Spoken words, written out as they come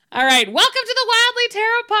All right, welcome to the Wildly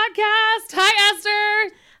Tarot Podcast. Hi,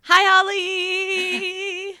 Esther. Hi,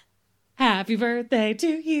 Holly. Happy birthday to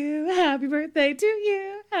you. Happy birthday to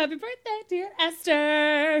you. Happy birthday, dear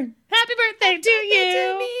Esther. Happy birthday to you.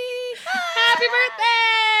 To me. Happy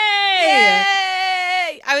birthday.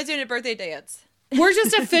 Yay! I was doing a birthday dance. We're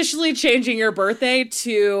just officially changing your birthday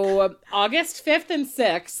to August 5th and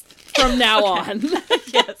 6th from now on.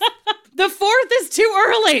 Yes. The 4th is too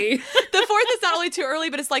early. The 4th is not only too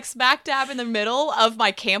early, but it's like smack dab in the middle of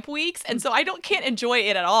my camp weeks. And so I can't enjoy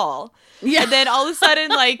it at all. Yeah. And then all of a sudden,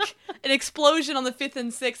 like, an explosion on the 5th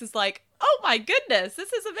and 6th is like, oh my goodness,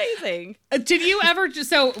 this is amazing. Did you ever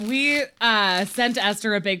so we sent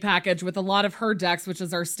Esther a big package with a lot of her decks, which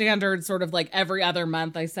is our standard sort of like every other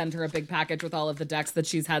month I send her a big package with all of the decks that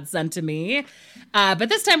she's had sent to me. But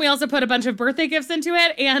this time we also put a bunch of birthday gifts into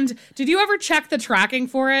it. And did you ever check the tracking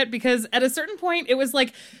for it? Because at a certain point it was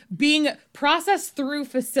like being processed through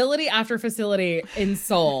facility after facility in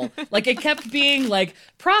Seoul. Like it kept being like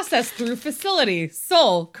processed through facility,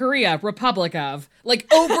 Seoul, Korea, Republic of, like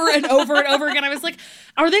over and over and over again. I was like,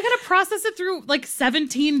 are they going to process it through like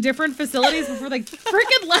 17 different facilities before they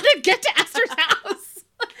freaking let it get to Esther's house?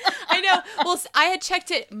 I know. Well, I had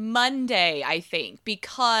checked it Monday, I think,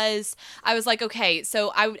 because I was like, okay,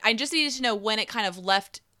 so I just needed to know when it kind of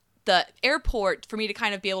left the airport for me to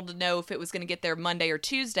kind of be able to know if it was going to get there Monday or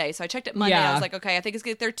Tuesday. So I checked it Monday. Yeah. I was like, okay, I think it's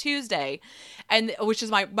going to get there Tuesday. And which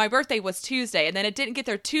is my birthday was Tuesday. And then it didn't get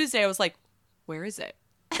there Tuesday. I was like, where is it?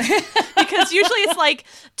 Because usually it's like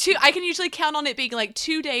I can usually count on it being like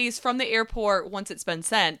 2 days from the airport once it's been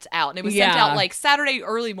sent out. And it was sent out like Saturday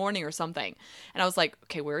early morning or something. And I was like,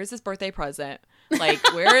 okay, where is this birthday present? Like,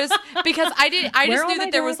 where is, because I just knew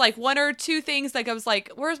that there was like one or two things, like I was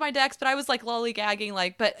like, where's my decks? But I was like lollygagging,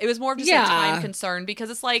 like, but it was more of just a time concern because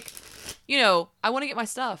it's like, you know, I want to get my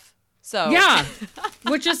stuff. So yeah,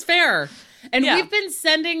 which is fair. And Yeah. we've been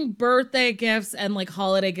sending birthday gifts and like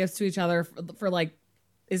holiday gifts to each other for like,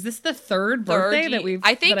 is this the third birthday that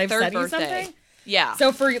I've third sent birthday. you something? Yeah.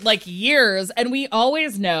 So for like years, and we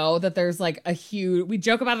always know that there's like we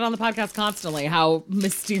joke about it on the podcast constantly, how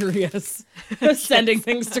mysterious sending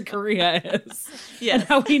things to Korea is. Yes. And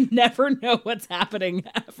how we never know what's happening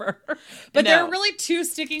ever. But there No. are really two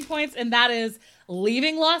sticking points, and that is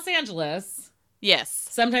leaving Los Angeles. Yes.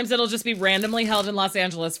 Sometimes it'll just be randomly held in Los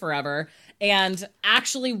Angeles forever. And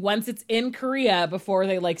actually, once it's in Korea, before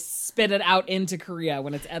they like spit it out into Korea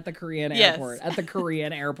when it's at the Korean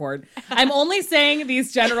airport, I'm only saying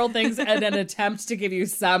these general things in an attempt to give you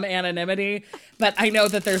some anonymity, but I know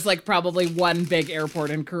that there's like probably one big airport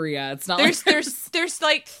in Korea. It's not There's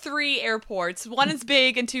like 3 airports. 1 is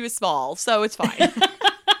big and 2 is small, so it's fine.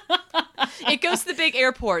 It goes to the big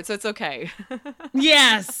airport, so it's okay.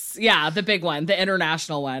 Yes. Yeah, the big one, the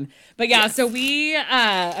international one. But yeah, so we,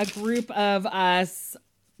 a group of us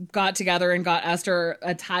got together and got Esther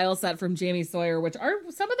a tile set from Jamie Sawyer, which are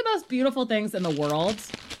some of the most beautiful things in the world.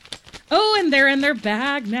 Oh, and they're in their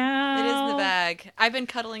bag now. It is in the bag. I've been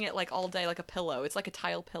cuddling it like all day like a pillow. It's like a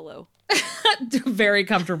tile pillow. Very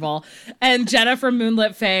comfortable. And Jenna from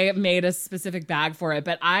Moonlit Fae made a specific bag for it.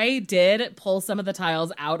 But I did pull some of the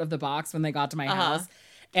tiles out of the box when they got to my house.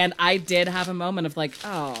 And I did have a moment of like,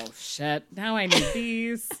 oh, shit, now I need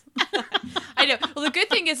these. I know. Well, the good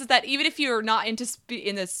thing is that even if you're not into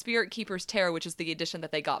in the Spirit Keeper's Tarot, which is the edition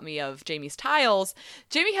that they got me of Jamie's tiles,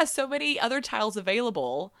 Jamie has so many other tiles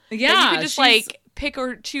available. Yeah. That you can just like pick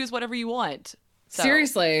or choose whatever you want. So.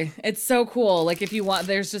 Seriously, it's so cool. Like if you want,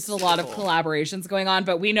 there's just a lot of collaborations going on,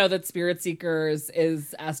 but we know that Spirit Seekers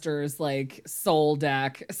is Esther's like soul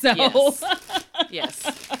deck. So Yes,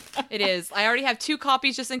 it is. I already have 2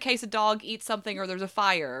 copies just in case a dog eats something or there's a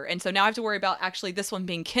fire. And so now I have to worry about actually this one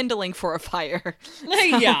being kindling for a fire.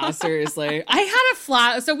 Yeah, seriously. I had a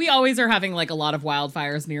flat. So we always are having like a lot of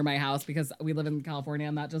wildfires near my house because we live in California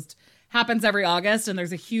and that just happens every August. And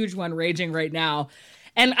there's a huge one raging right now.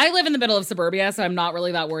 And I live in the middle of suburbia, so I'm not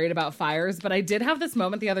really that worried about fires. But I did have this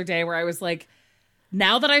moment the other day where I was like,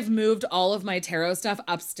 now that I've moved all of my tarot stuff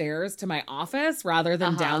upstairs to my office rather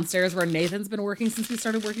than downstairs where Nathan's been working since we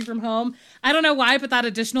started working from home. I don't know why, but that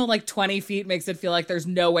additional like 20 feet makes it feel like there's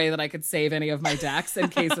no way that I could save any of my decks in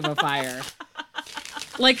case of a fire.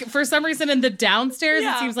 Like, for some reason, in the downstairs,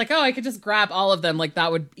 it seems like, oh, I could just grab all of them. Like,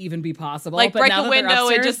 that would even be possible. Like, but break now a that they're window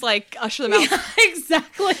and upstairs- just, like, usher them out. Yeah,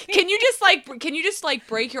 exactly. Can you just, like,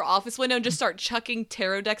 break your office window and just start chucking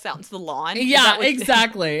tarot decks out into the lawn? Yeah,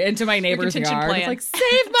 exactly. Into my neighbor's yard. plan. It's like,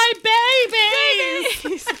 save my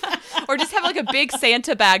babies! Or just have, like, a big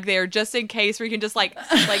Santa bag there just in case where you can just, like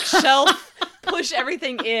shelf push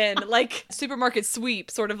everything in, like supermarket sweep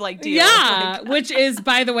sort of like deal. Yeah, which is,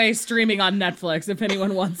 by the way, streaming on Netflix if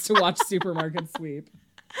anyone wants to watch Supermarket Sweep.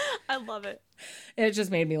 I love it. It just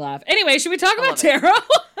made me laugh. Anyway, should we talk about tarot?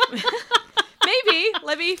 Maybe.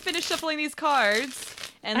 Let me finish shuffling these cards.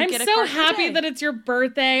 And I'm get a so card happy today. that it's your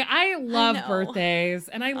birthday. I love know. birthdays,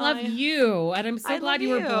 and I love you, and I'm so I glad love you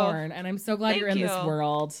were you. born, and I'm so glad you're in Thank this you.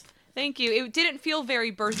 world. Thank you. It didn't feel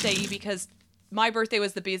very birthday-y because my birthday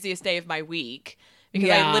was the busiest day of my week. Because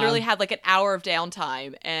Yeah. I literally had like an hour of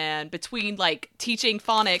downtime, and between like teaching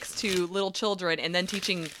phonics to little children and then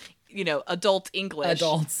teaching, adult English.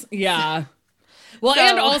 Adults, yeah. Well, So-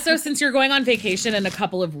 and also since you're going on vacation in a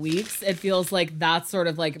couple of weeks, it feels like that's sort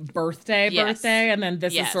of like birthday, Yes. and then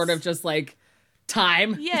this is Yes. sort of just like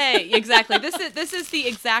time. Yay, exactly. This is the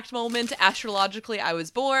exact moment astrologically I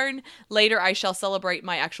was born. Later I shall celebrate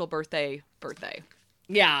my actual birthday.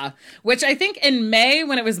 Yeah, which I think in May,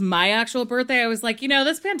 when it was my actual birthday, I was like,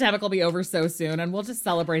 this pandemic will be over so soon, and we'll just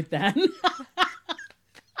celebrate then.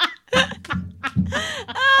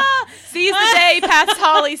 Seize the day, Pats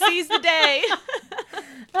Holly. Seize the day.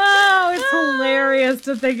 Oh, it's hilarious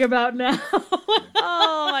to think about now.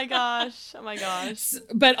 Oh my gosh.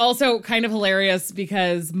 But also kind of hilarious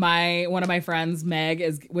because one of my friends,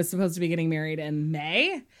 Meg, was supposed to be getting married in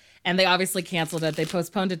May, and they obviously canceled it. They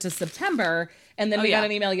postponed it to September, and then we got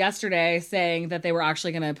an email yesterday saying that they were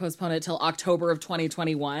actually going to postpone it till October of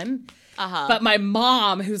 2021. But my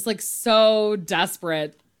mom, who's like so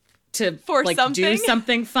desperate to For like something? do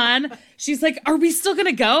something fun, she's like, "Are we still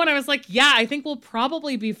gonna go?" And I was like, "Yeah, I think we'll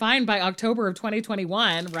probably be fine by October of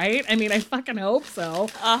 2021, right? I mean, I fucking hope so."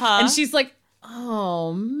 And she's like,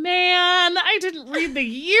 "Oh man, I didn't read the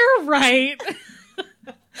year right."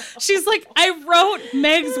 She's like, "I wrote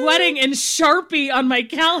Meg's wedding in Sharpie on my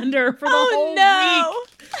calendar for the whole week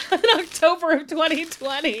in October of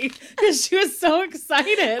 2020 because she was so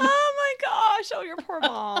excited." Oh my gosh. Oh, your poor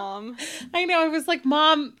mom. I know. I was like,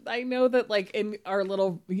 "Mom, I know that like in her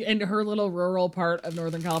little rural part of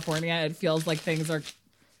Northern California, it feels like things are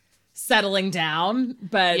settling down,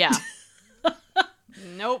 but Yeah.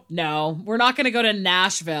 Nope. no, we're not going to go to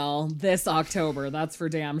Nashville this October. That's for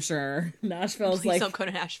damn sure. Nashville's Please like, don't go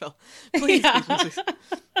to Nashville. Please, Yeah. please.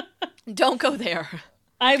 Don't go there.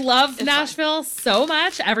 I love Nashville so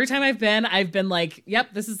much. Every time I've been like,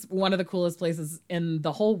 yep, this is one of the coolest places in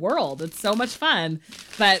the whole world. It's so much fun,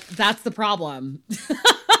 but that's the problem.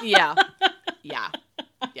 Yeah.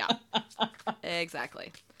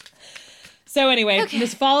 Exactly. So anyway,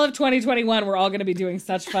 this fall of 2021, we're all going to be doing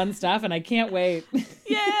such fun stuff, and I can't wait.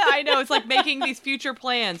 Yeah, I know. It's like making these future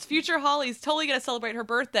plans. Future Holly's totally going to celebrate her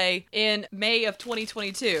birthday in May of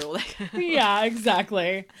 2022. Yeah,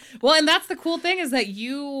 exactly. Well, and that's the cool thing is that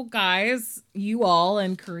you guys, you all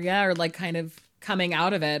in Korea are like kind of coming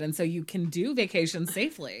out of it, and so you can do vacations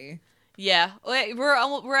safely. Yeah,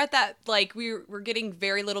 we're at that, like, we're getting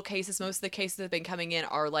very little cases. Most of the cases that have been coming in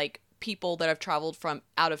are like people that have traveled from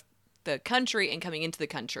out of the country and coming into the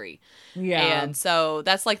country. Yeah. And so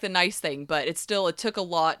that's like the nice thing, but it took a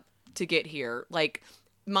lot to get here. Like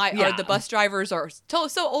the bus drivers are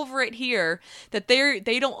so over it here that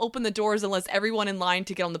they don't open the doors unless everyone in line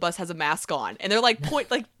to get on the bus has a mask on. And they're like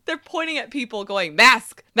they're pointing at people going,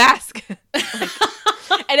 "Mask."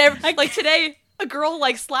 Like today a girl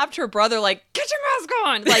like slapped her brother like, "Get your mask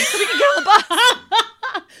on," like, so we can get on the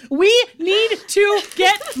bus. We need to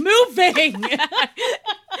get moving.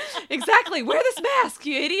 Exactly. Wear this mask,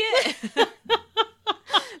 you idiot.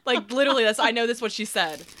 Like, literally, I know that's what she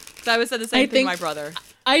said. So I would say the same thing to my brother.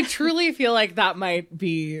 I truly feel like that might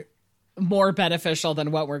be more beneficial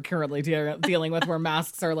than what we're currently dealing with, where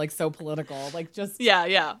masks are like so political. Like, just Yeah.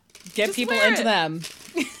 get Just people wear into it. them.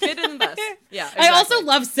 Fit in the bus. Yeah. Exactly. I also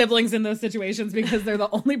love siblings in those situations because they're the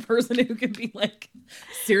only person who can be like,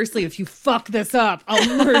 seriously, if you fuck this up,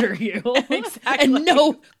 I'll murder you. Exactly. And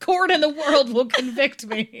no court in the world will convict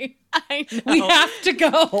me. I know. We have to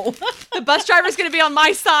go. The bus driver's going to be on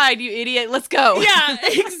my side, you idiot. Let's go. Yeah,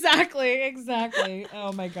 exactly.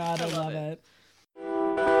 Oh my God, I love it.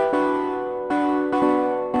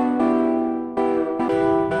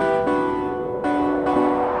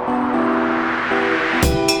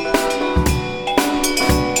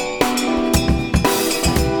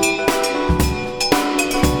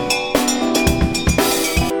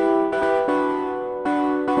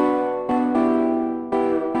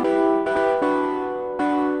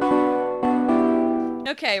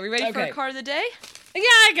 Okay, we ready for a card of the day? Yeah,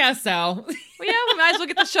 I guess so. Well, yeah, we might as well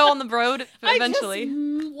get the show on the road eventually. I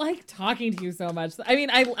just like talking to you so much. I mean,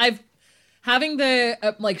 I've having the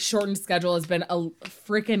shortened schedule has been a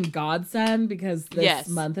freaking godsend because this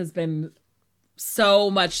month has been so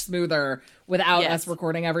much smoother without Yes. us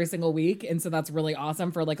recording every single week. And so that's really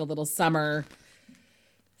awesome for like a little summer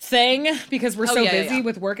thing because we're so busy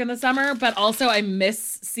with work in the summer. But also I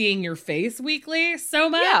miss seeing your face weekly so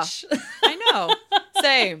much. Yeah, I know.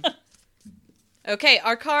 Same. Okay,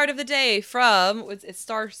 our card of the day from it's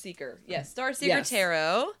Starseeker. Yes, Starseeker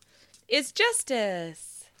Tarot is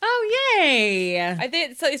Justice. Oh, yay. I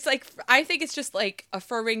think so. It's like I think it's just like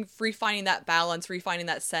affirming, refining that balance, refining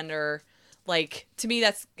that center. Like to me,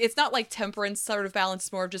 it's not like temperance sort of balance,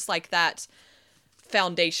 it's more of just like that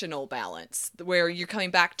foundational balance where you're coming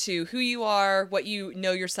back to who you are, what you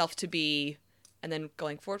know yourself to be, and then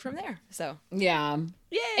going forward from there. So yeah.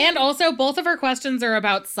 Yay. And also both of our questions are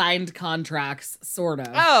about signed contracts, sort of.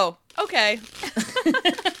 Oh, okay.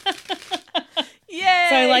 Yay.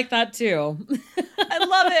 So I like that too. I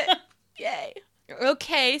love it. Yay.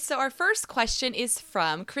 Okay, so our first question is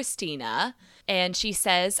from Christina, and she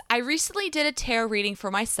says, I recently did a tarot reading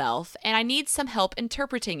for myself, and I need some help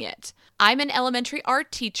interpreting it. I'm an elementary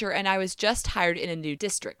art teacher, and I was just hired in a new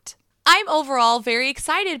district. I'm overall very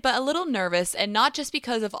excited, but a little nervous, and not just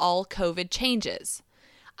because of all COVID changes.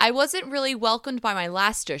 I wasn't really welcomed by my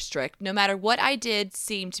last district. No matter what I did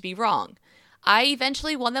seemed to be wrong. I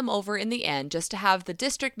eventually won them over in the end just to have the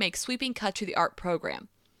district make sweeping cuts to the art program.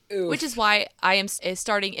 Oof. Which is why I am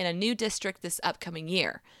starting in a new district this upcoming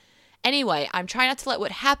year. Anyway, I'm trying not to let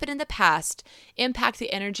what happened in the past impact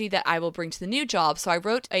the energy that I will bring to the new job, so I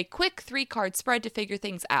wrote a quick 3-card spread to figure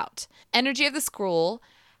things out. Energy of the school,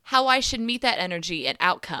 how I should meet that energy, and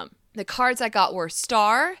outcome. The cards I got were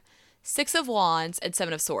Star, 6 of Wands, and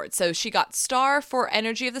 7 of Swords. So she got Star for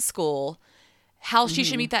energy of the school, how she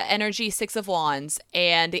should meet that energy, 6 of Wands,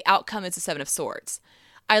 and the outcome is the 7 of Swords.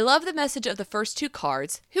 I love the message of the first 2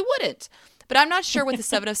 cards. Who wouldn't? But I'm not sure what the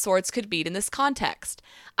 7 of Swords could mean in this context.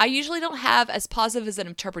 I usually don't have as positive as an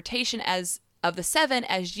interpretation as of the 7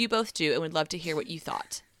 as you both do, and would love to hear what you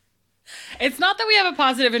thought. It's not that we have a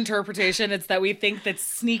positive interpretation, it's that we think that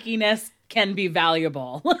sneakiness can be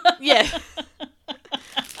valuable. Yeah.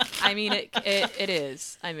 I mean, it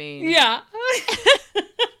is. I mean... Yeah.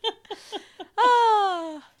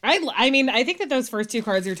 Ah. I mean, I think that those first 2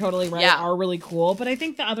 cards, you're totally right, are really cool. But I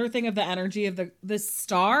think the other thing of the energy of the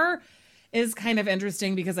star is kind of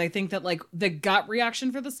interesting because I think that like the gut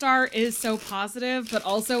reaction for the star is so positive, but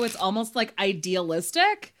also it's almost like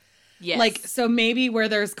idealistic. Yes. Like, so maybe where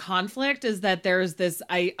there's conflict is that there's this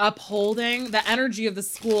upholding. The energy of the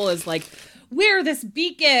school is like, we're this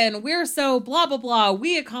beacon. We're so blah, blah, blah.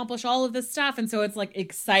 We accomplish all of this stuff. And so it's like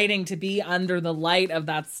exciting to be under the light of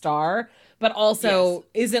that star, but also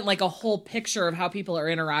isn't like a whole picture of how people are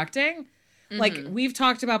interacting. Mm-hmm. Like we've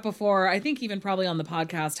talked about before, I think even probably on the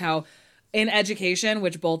podcast, how in education,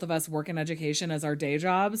 which both of us work in education as our day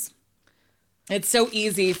jobs, it's so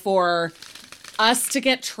easy for us to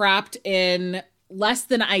get trapped in less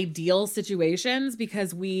than ideal situations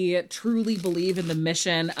because we truly believe in the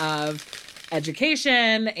mission of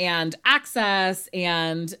education and access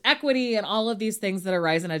and equity and all of these things that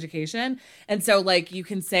arise in education. And so like you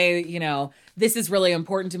can say, you know, this is really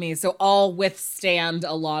important to me. So I'll withstand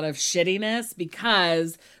a lot of shittiness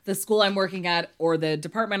because the school I'm working at or the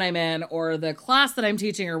department I'm in or the class that I'm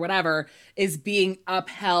teaching or whatever is being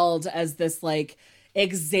upheld as this like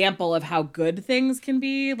example of how good things can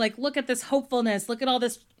be. Like, look at this hopefulness. Look at all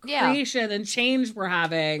this creation and change we're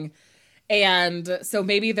having. And so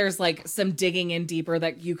maybe there's like some digging in deeper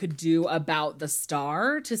that you could do about the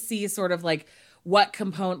star to see sort of like what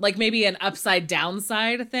component, like maybe an upside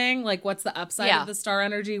downside thing. Like what's the upside of the star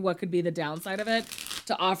energy? What could be the downside of it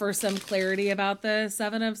to offer some clarity about the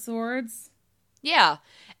 7 of Swords? Yeah.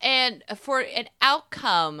 And for an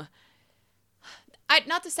outcome,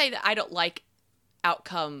 not to say that I don't like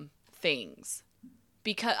outcome things,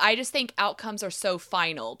 because I just think outcomes are so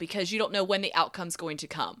final because you don't know when the outcome's going to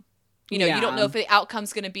come. You know, you don't know if the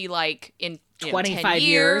outcome's going to be like in 25 10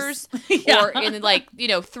 years or in like,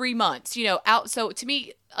 3 months, So to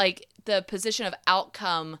me, like the position of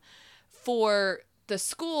outcome for the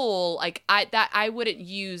school, like I wouldn't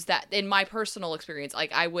use that in my personal experience.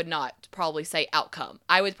 Like I would not probably say outcome.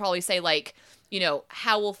 I would probably say like,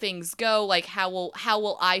 how will things go? Like how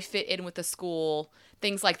will I fit in with the school?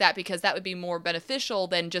 Things like that, because that would be more beneficial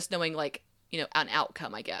than just knowing like, an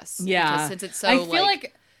outcome, I guess. Yeah. Because since it's so I feel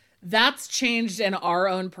like that's changed in our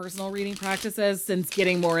own personal reading practices since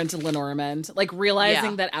getting more into Lenormand. Like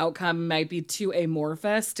realizing that outcome might be too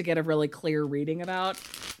amorphous to get a really clear reading about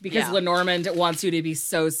because Lenormand wants you to be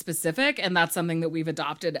so specific. And that's something that we've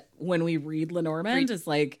adopted when we read Lenormand is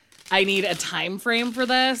like, I need a time frame for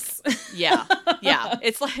this. Yeah.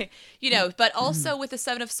 It's like, but also with the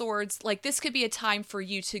Seven of Swords, like this could be a time for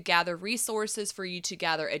you to gather resources, for you to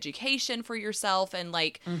gather education for yourself. And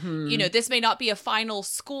like, this may not be a final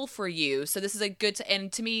school for you. So this is a good,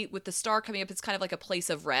 and to me with the star coming up, it's kind of like a place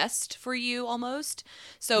of rest for you almost.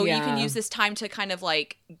 So you can use this time to kind of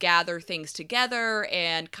like gather things together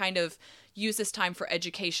and kind of use this time for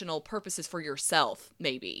educational purposes for yourself,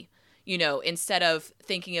 maybe. Instead of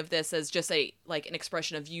thinking of this as just an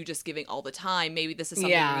expression of you just giving all the time, maybe this is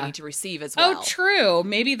something you need to receive as well. Oh, true.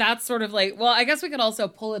 Maybe that's sort of like, well, I guess we could also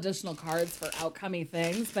pull additional cards for outcomey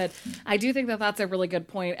things, but I do think that that's a really good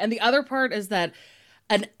point. And the other part is that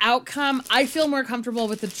an outcome, I feel more comfortable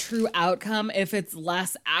with the true outcome if it's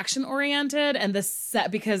less action oriented and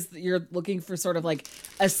because you're looking for sort of like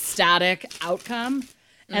a static outcome.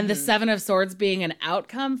 And the Seven of Swords being an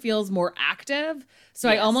outcome feels more active. So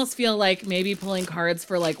I almost feel like maybe pulling cards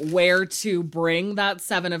for like where to bring that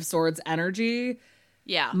Seven of Swords energy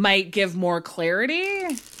might give more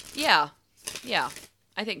clarity. Yeah.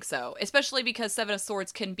 I think so. Especially because Seven of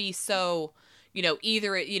Swords can be so,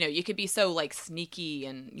 either, you could be so like sneaky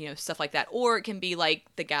and, stuff like that. Or it can be like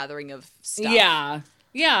the gathering of stuff. Yeah.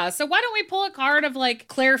 Yeah. So why don't we pull a card of like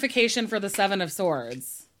clarification for the Seven of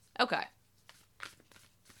Swords? Okay.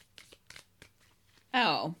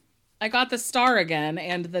 Oh, I got the Star again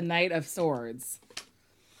and the Knight of Swords.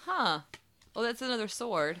 Huh. Well, that's another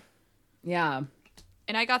sword. Yeah.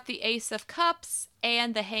 And I got the Ace of Cups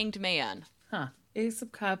and the Hanged Man. Huh. Ace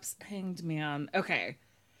of Cups, Hanged Man. Okay.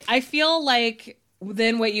 I feel like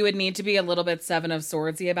then what you would need to be a little bit Seven of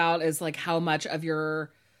Swordsy about is like how much of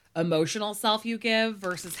your emotional self you give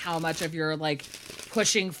versus how much of your like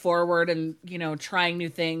pushing forward and, trying new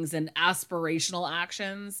things and aspirational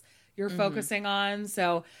actions you're focusing on.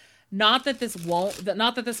 So not that this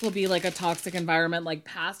will be like a toxic environment like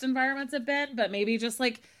past environments have been, but maybe just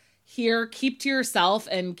like here, keep to yourself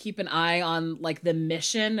and keep an eye on like the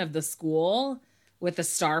mission of the school with the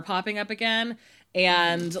star popping up again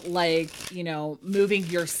and like, moving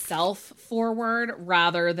yourself forward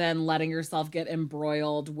rather than letting yourself get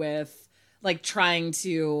embroiled with like trying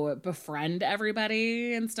to befriend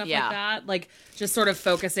everybody and stuff like that. Like just sort of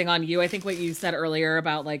focusing on you. I think what you said earlier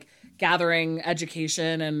about like gathering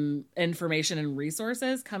education and information and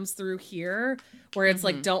resources comes through here where it's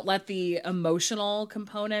like, don't let the emotional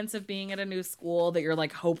components of being at a new school that you're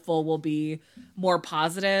like hopeful will be more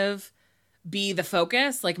positive be the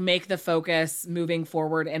focus, like make the focus moving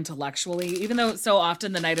forward intellectually. Even though so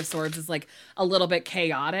often the Knight of Swords is like a little bit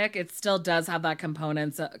chaotic, it still does have that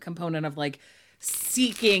component of like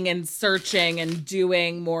seeking and searching and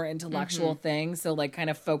doing more intellectual things. So like kind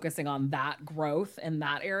of focusing on that growth in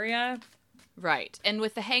that area. Right. And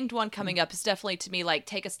with the Hanged One coming up, it's definitely to me like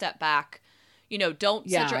take a step back. Don't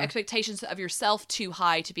set your expectations of yourself too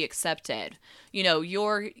high to be accepted.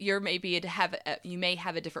 You're maybe you may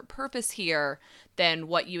have a different purpose here than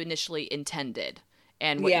what you initially intended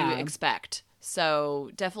and what you expect.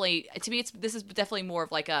 So definitely, to me, this is definitely more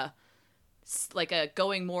of like a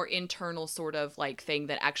going more internal sort of like thing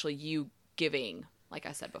that actually you giving. Like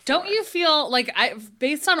I said before. Don't you feel like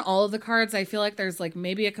based on all of the cards, I feel like there's like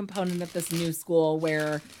maybe a component of this new school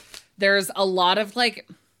where there's a lot of like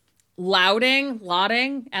lauding,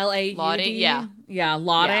 L-A-U-D. Yeah,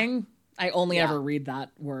 lauding. Yeah. I only ever read that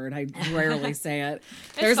word. I rarely say it.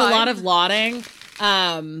 There's a lot of lauding.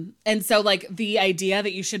 And so like the idea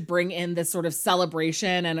that you should bring in this sort of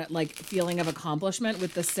celebration and like feeling of accomplishment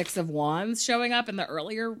with the Six of Wands showing up in the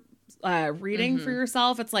earlier reading for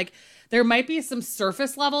yourself. It's like there might be some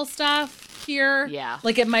surface level stuff here. Yeah.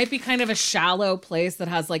 Like it might be kind of a shallow place that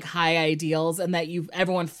has like high ideals and that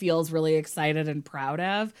everyone feels really excited and proud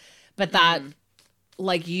of. But that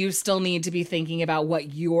like you still need to be thinking about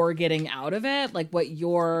what you're getting out of it, like what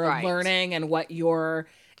you're learning and what you're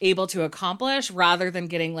able to accomplish rather than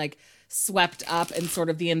getting like swept up in sort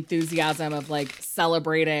of the enthusiasm of like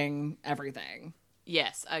celebrating everything.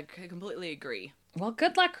 Yes, I completely agree. Well,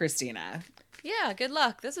 good luck, Christina. Yeah, good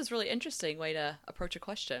luck. This is really interesting way to approach a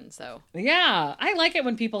question. So yeah, I like it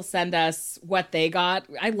when people send us what they got.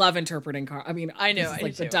 I love interpreting cards. I mean, I know this is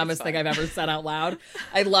like the dumbest thing I've ever said out loud.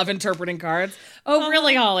 I love interpreting cards. Oh,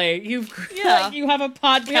 really, Holly? You have a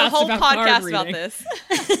podcast. We have a whole podcast about this.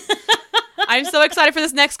 I'm so excited for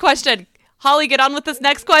this next question. Holly, get on with this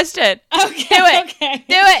next question. Okay, do it. Okay.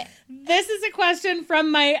 Do it. This is a question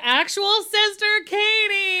from my actual sister,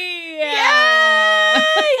 Katie. Yay!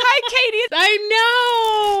 Hi, Katie.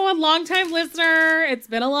 I know. A longtime listener. It's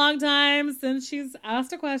been a long time since she's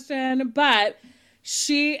asked a question, but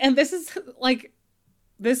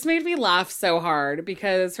this made me laugh so hard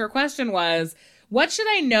because her question was, what should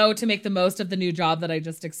I know to make the most of the new job that I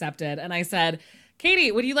just accepted? And I said,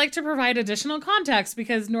 Katie, would you like to provide additional context?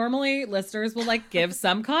 Because normally listeners will like give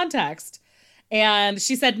some context. And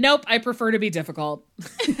she said, nope, I prefer to be difficult.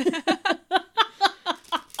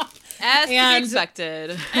 As to be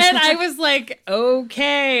expected. And I was like,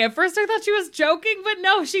 okay. At first I thought she was joking, but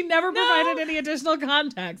no, she never provided any additional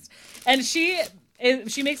context. And she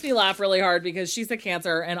makes me laugh really hard because she's a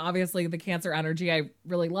Cancer, and obviously the Cancer energy I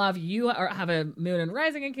really love. You have a moon and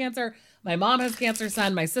rising in Cancer. My mom has Cancer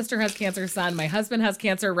sun. My sister has Cancer sun. My husband has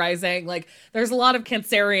Cancer rising. Like, there's a lot of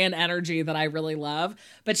Cancerian energy that I really love.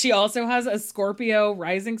 But she also has a Scorpio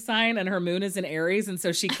rising sign, and her moon is in Aries, and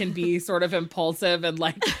so she can be sort of impulsive and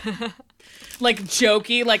like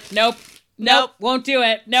jokey. Like, nope, won't do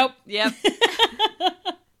it. Nope. Yep.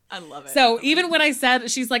 I love it. So even when I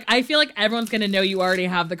said, she's like, I feel like everyone's going to know you already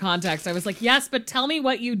have the context. I was like, yes, but tell me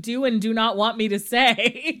what you do and do not want me to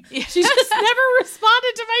say. Yeah. She just never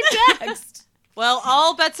responded to my text. Well,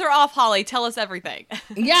 all bets are off, Holly. Tell us everything.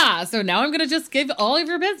 Yeah. So now I'm going to just give all of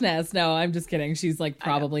your business. No, I'm just kidding. She's like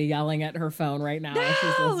probably yelling at her phone right now as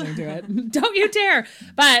she's listening to it. Don't you dare.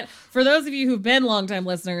 But for those of you who've been longtime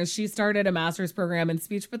listeners, she started a master's program in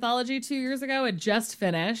speech pathology 2 years ago. It just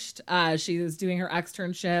finished. She was doing her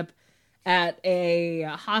externship at a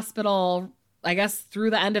hospital, I guess,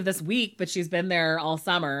 through the end of this week, but she's been there all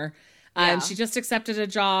summer. And she just accepted a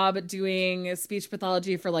job doing speech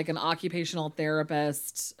pathology for like an occupational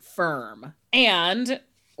therapist firm. And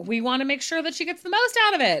we want to make sure that she gets the most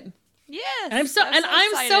out of it. Yes. And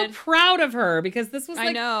I'm so proud of her because this was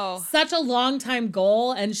like such a long time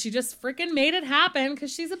goal, and she just freaking made it happen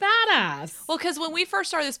because she's a badass. Well, because when we first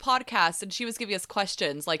started this podcast and she was giving us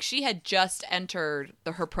questions, like she had just entered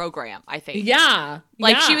her program, I think. Yeah.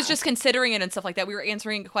 Like she was just considering it and stuff like that. We were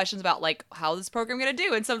answering questions about like how this program going to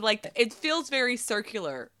do, and so like it feels very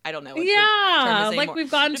circular. I don't know. Yeah, like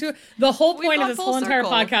we've gotten to the whole point of this whole entire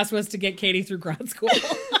podcast was to get Katie through grad school.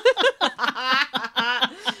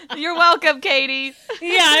 You're welcome, Katie.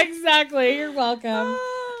 Yeah, exactly. You're welcome.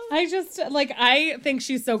 I just I think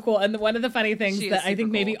she's so cool. And one of the funny things that I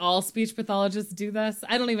think maybe all speech pathologists do this.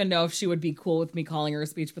 I don't even know if she would be cool with me calling her a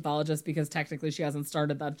speech pathologist because technically she hasn't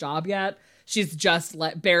started that job yet. She's just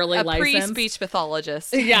barely licensed. Pre-speech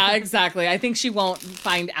pathologist. Yeah, exactly. I think she won't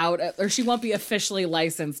find out, or she won't be officially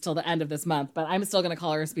licensed till the end of this month, but I'm still going to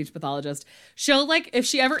call her a speech pathologist. She'll if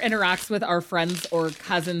she ever interacts with our friends or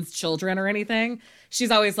cousins' children or anything,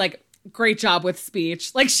 she's always like, great job with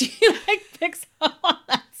speech. Like she picks up on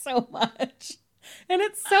that so much. And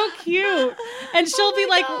it's so cute. And she'll be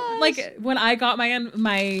like when I got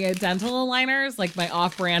my dental aligners, like my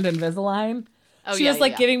off-brand Invisalign, she was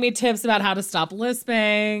giving me tips about how to stop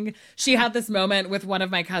lisping. She had this moment with one of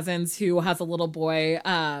my cousins who has a little boy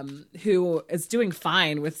who is doing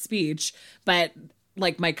fine with speech, but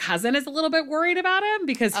like my cousin is a little bit worried about him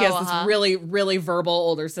because he has this really, really verbal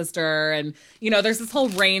older sister. And, there's this whole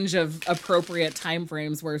range of appropriate time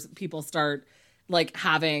frames where people start like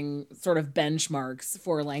having sort of benchmarks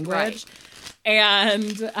for language. Right.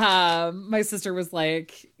 And my sister was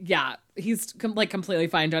like, yeah, he's completely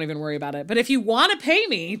fine. Don't even worry about it. But if you want to pay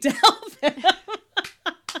me to help him.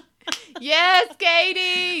 Yes,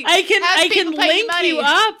 Katie. I can link you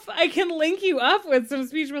up. I can link you up with some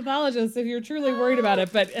speech pathologists if you're truly worried about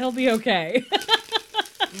it, but he'll be okay.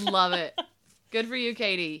 Love it. Good for you,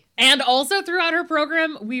 Katie. And also throughout her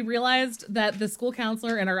program, we realized that the school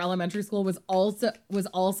counselor in our elementary school was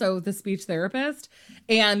also the speech therapist.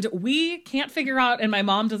 And we can't figure out, and my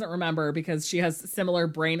mom doesn't remember because she has similar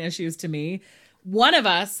brain issues to me. One of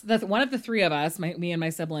the three of us, me and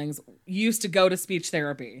my siblings, used to go to speech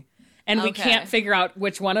therapy. And we can't figure out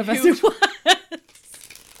which one of us it was.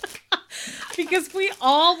 Because we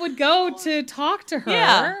all would go to talk to her.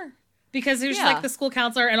 Yeah. Because it was like the school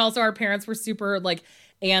counselor, and also our parents were super like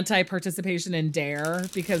anti-participation in DARE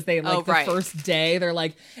because they first day they're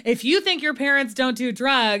like, if you think your parents don't do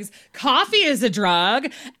drugs, coffee is a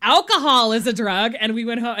drug, alcohol is a drug. And we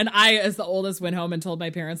went home, and I, as the oldest, went home and told my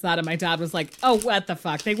parents that, and my dad was like, oh, what the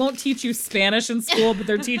fuck? They won't teach you Spanish in school, but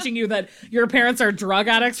they're teaching you that your parents are drug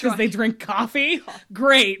addicts because they drink coffee?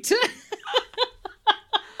 Great.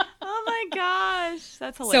 Oh my gosh,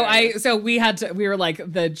 that's hilarious. So we were like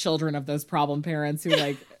the children of those problem parents who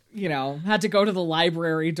had to go to the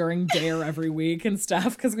library during DARE every week and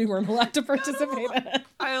stuff because we weren't allowed to participate in it.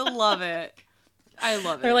 I love it.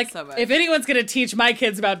 They're like, so much. If anyone's going to teach my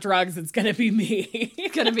kids about drugs, it's going to be me.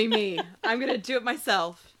 It's going to be me. I'm going to do it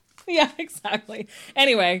myself. Yeah, exactly.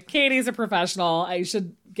 Anyway, Katie's a professional. I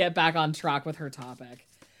should get back on track with her topic.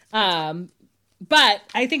 But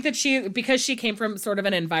I think that because she came from sort of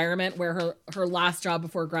an environment where her last job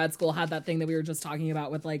before grad school had that thing that we were just talking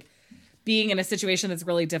about with like being in a situation that's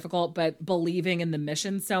really difficult, but believing in the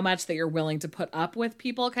mission so much that you're willing to put up with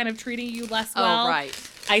people kind of treating you less well. Oh,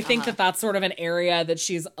 right. I think that that's sort of an area that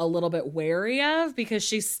she's a little bit wary of because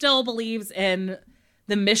she still believes in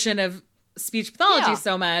the mission of speech pathology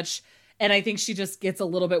so much. And I think she just gets a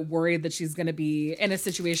little bit worried that she's going to be in a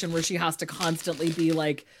situation where she has to constantly be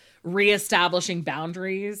like reestablishing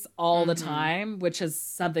boundaries all the time, which is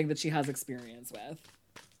something that she has experience with.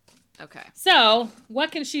 Okay. So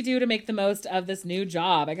what can she do to make the most of this new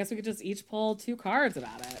job? I guess we could just each pull 2 cards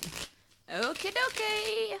about it. Okie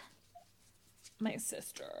dokie. My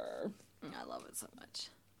sister. I love it so much.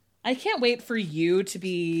 I can't wait for you to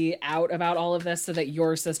be out about all of this so that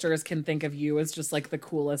your sisters can think of you as just like the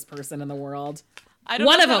coolest person in the world. I don't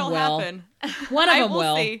know if that'll happen. One of them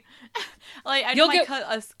will. See. Like I know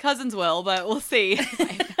my cousins will, but we'll see.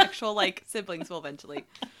 My actual like siblings will eventually.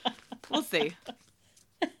 We'll see.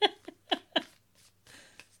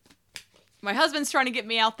 My husband's trying to get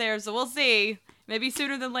me out there, so we'll see. Maybe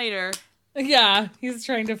sooner than later. Yeah, he's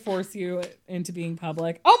trying to force you into being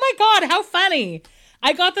public. Oh my God, how funny!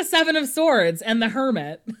 I got the 7 of Swords and the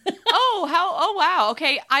Hermit. Oh wow.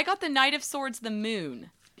 Okay, I got the Knight of Swords, the Moon.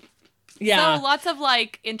 Yeah. So lots of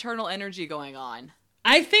like internal energy going on.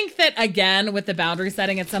 I think that, again, with the boundary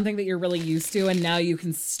setting, it's something that you're really used to, and now you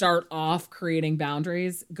can start off creating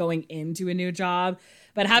boundaries going into a new job.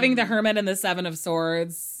 But having the Hermit and the 7 of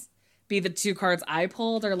Swords be the 2 cards I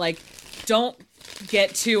pulled are like, don't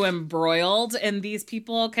get too embroiled in these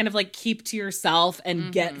people. Kind of like keep to yourself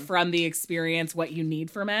and get from the experience what you need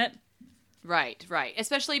from it. Right.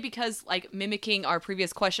 Especially because, like, mimicking our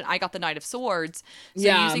previous question, I got the Knight of Swords. So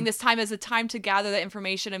using this time as a time to gather that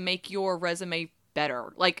information and make your resume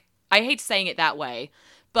better. Like, I hate saying it that way,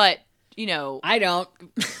 but, you know. I don't.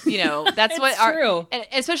 You know, that's what true. And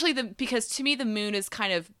especially because to me the Moon is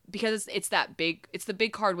kind of, because it's the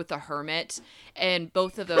big card with the Hermit, and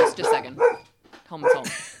both of those, just a second. Home is home.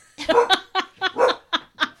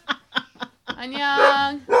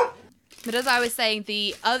 Annyeong. But as I was saying,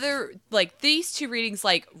 the other, like, these 2 readings,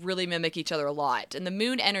 like, really mimic each other a lot. And the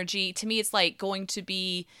Moon energy, to me, it's, like, going to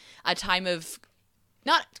be a time of,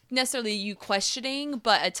 not necessarily you questioning,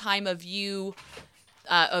 but a time of you,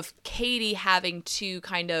 of Katie having to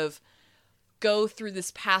kind of go through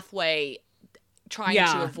this pathway trying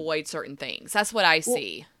to avoid certain things. That's what I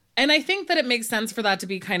see. And I think that it makes sense for that to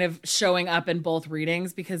be kind of showing up in both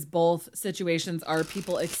readings, because both situations are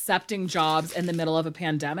people accepting jobs in the middle of a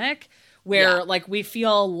pandemic where like we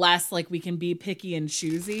feel less like we can be picky and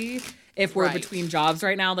choosy if we're between jobs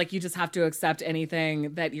right now. Like you just have to accept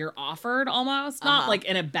anything that you're offered almost. Not like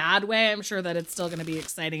in a bad way. I'm sure that it's still going to be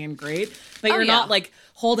exciting and great, but you're not like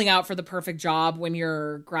holding out for the perfect job when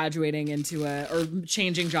you're graduating into or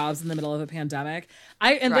changing jobs in the middle of a pandemic.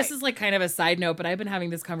 This is like kind of a side note, but I've been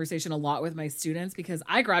having this conversation a lot with my students because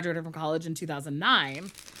I graduated from college in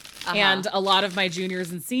 2009. And a lot of my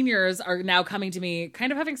juniors and seniors are now coming to me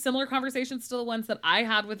kind of having similar conversations to the ones that I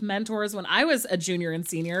had with mentors when I was a junior and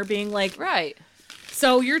senior, being like,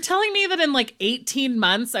 so you're telling me that in like 18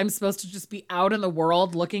 months, I'm supposed to just be out in the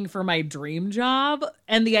world looking for my dream job?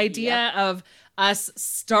 And the idea of us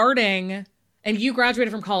starting, and you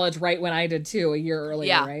graduated from college right when I did too, a year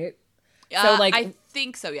earlier, right? So like, I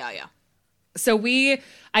think so. Yeah. So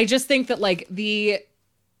I just think that like the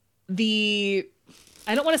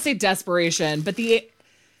I don't want to say desperation, but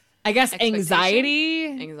I guess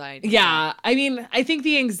anxiety. Yeah. I mean, I think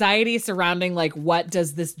the anxiety surrounding like, what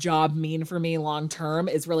does this job mean for me long term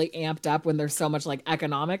is really amped up when there's so much like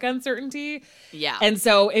economic uncertainty. Yeah. And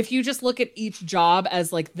so if you just look at each job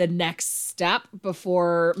as like the next step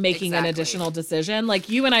before making an additional decision, like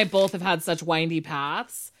you and I both have had such windy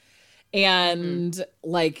paths, and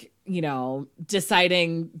like, you know,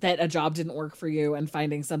 deciding that a job didn't work for you and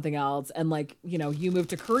finding something else. And like, you know, you moved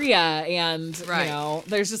to Korea and, you know,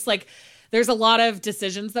 there's just like, there's a lot of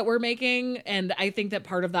decisions that we're making. And I think that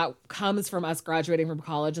part of that comes from us graduating from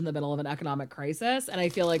college in the middle of an economic crisis. And I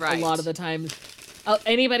feel like a lot of the times,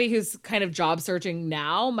 anybody who's kind of job searching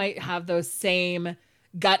now might have those same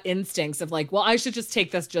gut instincts of like, well, I should just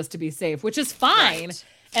take this just to be safe, which is fine.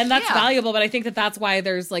 And that's valuable, but I think that that's why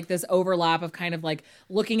there's like this overlap of kind of like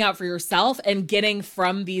looking out for yourself and getting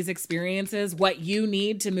from these experiences what you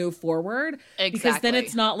need to move forward. Exactly. Because then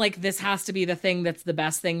it's not like this has to be the thing that's the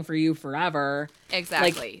best thing for you forever.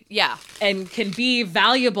 Exactly. Like, and can be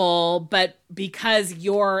valuable, but because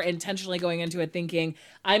you're intentionally going into it thinking,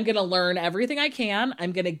 I'm going to learn everything I can.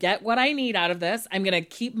 I'm going to get what I need out of this. I'm going to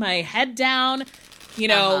keep my head down, you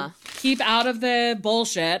know, keep out of the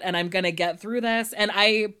bullshit and I'm going to get through this. And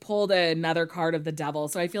I pulled another card of the devil.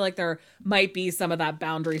 So I feel like there might be some of that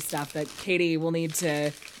boundary stuff that Katie will need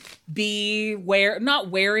to be not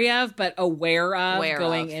wary of, but aware of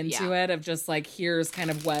going into it, of just like, here's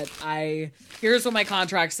what my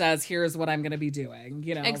contract says, here's what I'm going to be doing,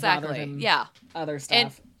 exactly. rather than other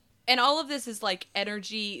stuff. And all of this is like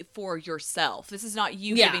energy for yourself. This is not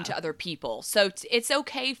you giving to other people. So it's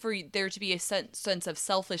okay for there to be a sense of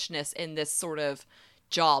selfishness in this sort of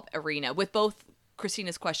job arena with both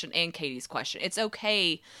Christina's question and Katie's question. It's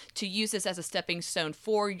okay to use this as a stepping stone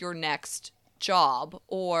for your next job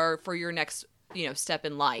or for your next, step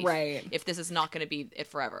in life. Right. If this is not going to be it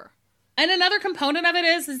forever. And another component of it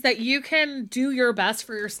is that you can do your best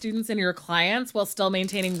for your students and your clients while still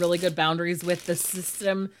maintaining really good boundaries with the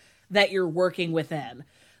system that you're working within.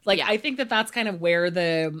 I think that that's kind of where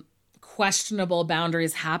the questionable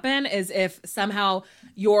boundaries happen, is if somehow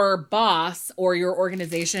your boss or your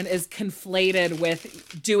organization is conflated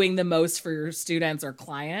with doing the most for your students or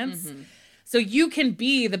clients. Mm-hmm. So you can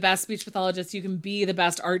be the best speech pathologist, you can be the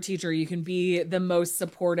best art teacher, you can be the most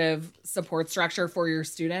supportive support structure for your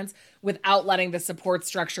students without letting the support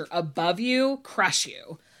structure above you crush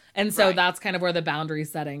you. And so that's kind of where the boundary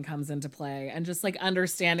setting comes into play. And just like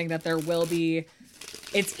understanding that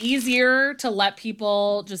it's easier to let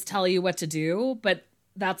people just tell you what to do, but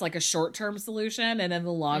that's like a short-term solution. And in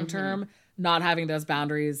the long term, not having those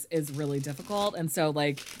boundaries is really difficult. And so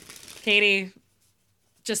like, Katie,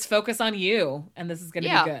 just focus on you, and this is going to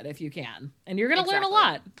be good if you can. And you're going to learn a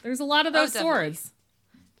lot. There's a lot of those swords.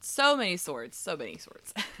 So many swords.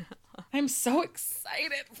 I'm so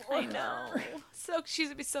excited for her. I know. So she's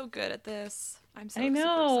going to be so good at this. I'm so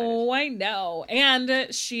I know. And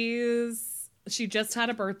she just had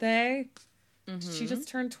a birthday. Mm-hmm. She just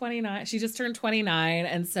turned 29.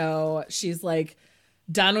 And so she's like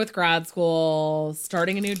done with grad school,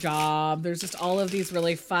 starting a new job. There's just all of these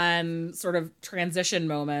really fun sort of transition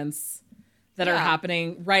moments that are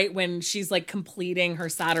happening right when she's like completing her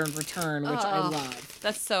Saturn return, which I love.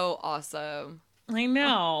 That's so awesome. I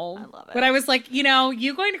know. I love it. But I was like, you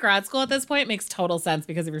going to grad school at this point makes total sense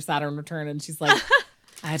because of your Saturn return. And she's like,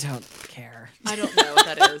 I don't care. I don't know what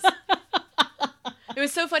that is. It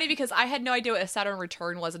was so funny because I had no idea what a Saturn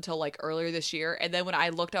return was until like earlier this year. And then when I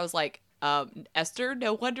looked, I was like, Esther,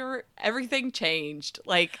 no wonder everything changed.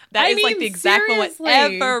 Like that is like the exact moment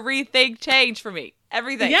everything changed for me.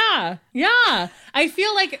 Everything. Yeah. I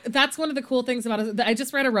feel like that's one of the cool things about it. I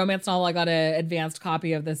just read a romance novel. I got an advanced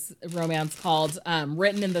copy of this romance called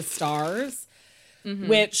Written in the Stars,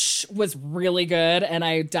 which was really good. And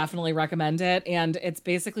I definitely recommend it. And it's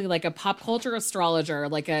basically like a pop culture astrologer,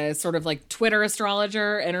 like a sort of like Twitter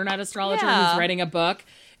astrologer, internet astrologer who's writing a book,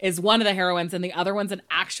 is one of the heroines, and the other one's an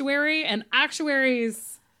actuary. And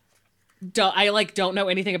actuaries, don't know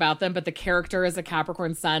anything about them, but the character is a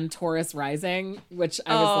Capricorn Sun, Taurus rising, which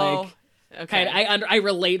I was like, okay, I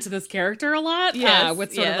relate to this character a lot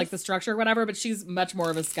with sort of like the structure or whatever, but she's much more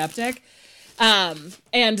of a skeptic.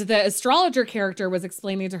 And the astrologer character was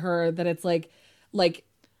explaining to her that it's like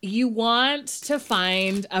you want to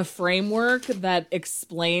find a framework that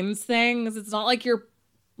explains things. It's not like you're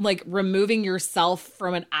like removing yourself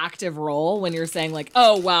from an active role when you're saying like,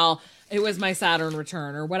 oh, well, it was my Saturn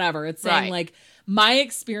return or whatever. It's saying like, my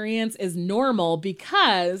experience is normal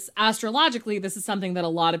because astrologically, this is something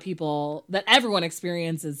that everyone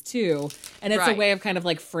experiences too. And it's a way of kind of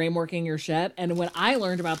like frameworking your shit. And when I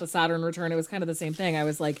learned about the Saturn return, it was kind of the same thing. I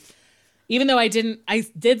was like, even though I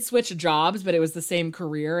did switch jobs, but it was the same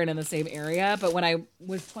career and in the same area. But when I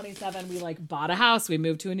was 27, we like bought a house, we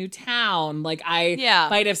moved to a new town. Like I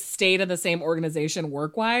might have stayed in the same organization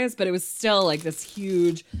work-wise, but it was still like this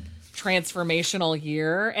huge transformational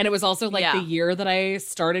year. And it was also like the year that I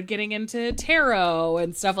started getting into tarot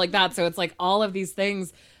and stuff like that. So it's like all of these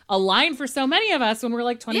things align for so many of us when we're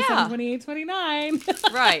like 27, 28, 29.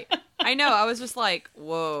 Right. I know. I was just like,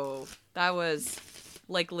 whoa, that was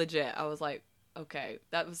like legit. I was like, okay,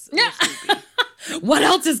 that was creepy. What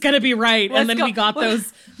else is going to be right? And then we got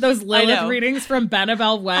those Lilith readings from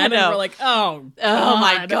Benabel Wen, and we're like, oh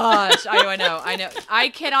my gosh. I know. I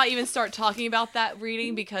cannot even start talking about that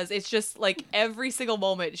reading because it's just like every single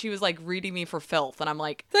moment she was like reading me for filth, and I'm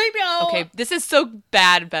like, I know. Okay, this is so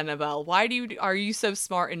bad, Benabel. Why are you so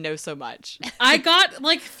smart and know so much? I got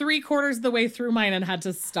like 3/4 of the way through mine and had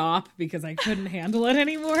to stop because I couldn't handle it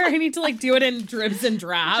anymore. I need to like do it in dribs and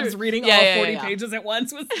drabs. Reading all 40 pages at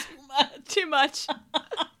once was too much.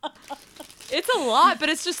 It's a lot, but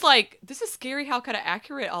it's just like, this is scary how kind of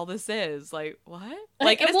accurate all this is. Like, what?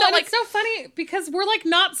 Like, Well, it's not like, it's so funny because we're like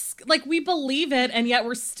not like we believe it, and yet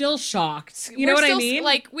we're still shocked. You know what I mean?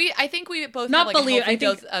 Like, I think we both Not have like believe- a healthy I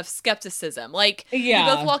think- dose of skepticism. Like, Yeah.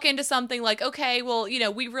 we both walk into something like, okay, well,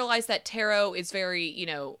 we realize that tarot is very,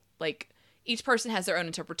 like, each person has their own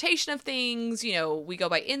interpretation of things. We go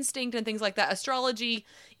by instinct and things like that. Astrology,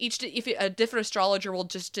 a different astrologer will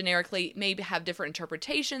just generically maybe have different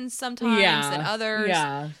interpretations sometimes than others.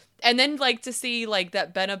 Yeah. And then, like, to see, like,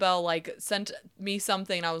 that Benabel, like, sent me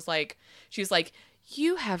something, and I was like, she's like,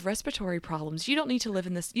 you have respiratory problems. You don't need to live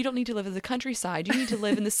in this. You don't need to live in the countryside. You need to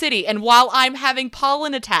live in the city. And while I'm having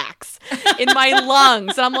pollen attacks in my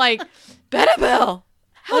lungs, and I'm like, Benabel,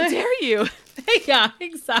 how dare you? Yeah,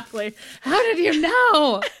 exactly. How did you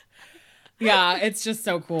know? Yeah, it's just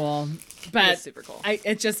so cool. But It's super cool.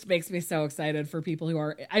 It just makes me so excited for people who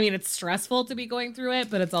are, I mean, it's stressful to be going through it,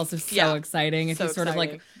 but it's also so exciting if So you sort of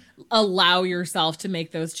like exciting. allow yourself to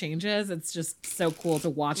make those changes. It's just so cool to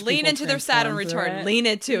watch Lean people into their Saturn transform through return. it. Lean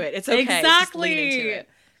into it. It's okay. Just lean into Exactly. it.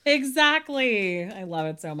 Exactly. I love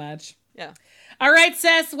it so much. Yeah. All right,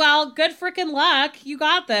 sis. Well, good freaking luck. You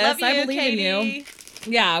got this. Love you, I believe Katie. in you.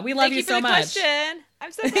 Yeah, we love Thank you so for the much. question.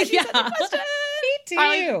 I'm so glad you said the question.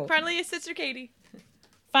 Me too. Finally, Sister Katie.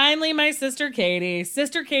 Finally, my sister Katie.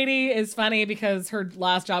 Sister Katie is funny because her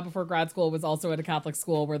last job before grad school was also at a Catholic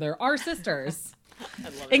school where there are sisters, I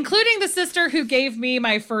love it. including the sister who gave me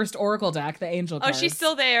my first Oracle deck, the Angel Oh, cards. she's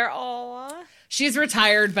still there. Aw. She's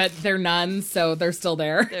retired, but they're nuns, so they're still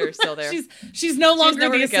there. They're still there. she's no longer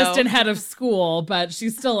nowhere the to go. assistant head of school, but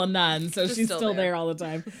she's still a nun, so Just she's still still there. there all the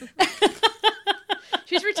time.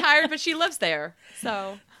 She's retired, but she lives there.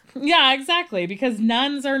 So Yeah, exactly. Because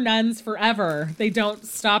nuns are nuns forever. They don't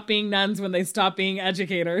stop being nuns when they stop being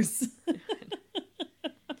educators.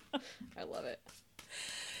 I love it.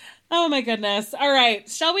 Oh my goodness. All right.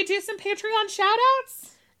 Shall we do some Patreon shout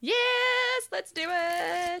outs? Yes, let's do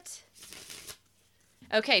it.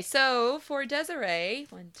 Okay, so for Desiree,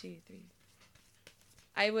 1, 2, 3.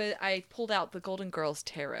 I pulled out the Golden Girls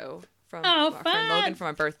Tarot from Oh, our friend fun. Logan for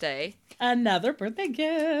my birthday. Another birthday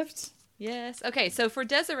gift. Yes. Okay, so for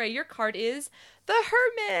Desiree, your card is the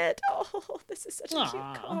Hermit. Oh, this is such a cute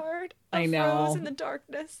Aw. card. I A know. Rose in the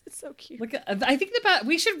darkness. It's so cute. Look, I think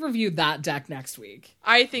we should review that deck next week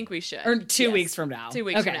I think we should. or 2 Yes. weeks from now. 2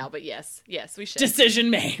 weeks Okay. from now, but yes, we should. Decision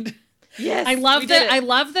made. yes, I love we did it. I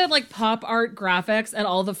love the like pop art graphics and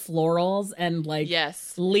all the florals and like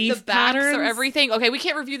Yes. leaf the backs patterns. or everything. Okay, we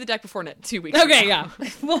can't review the deck before 2 weeks. Okay, from now. yeah.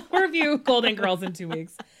 We'll review Golden Girls in 2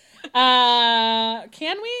 weeks.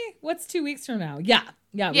 Can we? What's 2 weeks from now? Yeah,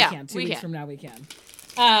 we Yeah, can. 2 we weeks can. from now we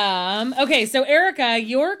can. Okay, so Erica,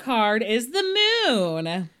 your card is the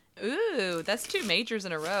moon. Ooh, that's 2 majors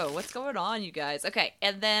in a row. What's going on, you guys? Okay,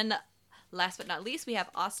 and then last but not least, we have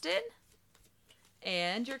Austin.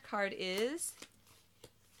 And your card is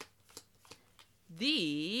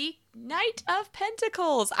the Knight of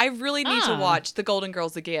Pentacles. I really need to Ah. watch the Golden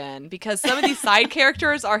Girls again because some of these side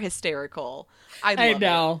characters are hysterical. I love I it.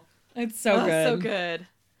 know. It's so Oh, good. so good.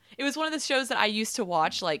 It was one of the shows that I used to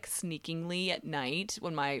watch like sneakingly at night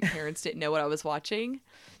when my parents didn't know what I was watching.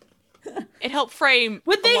 It helped frame.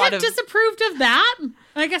 Would they a lot have of, disapproved of that?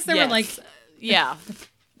 I guess they were like Yes. Yeah,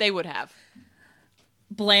 they would have.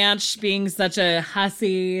 Blanche being such a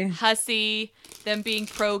hussy. Hussy, them being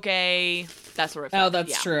pro-gay, that sort of thing. Oh, that's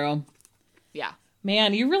Yeah. true. Yeah,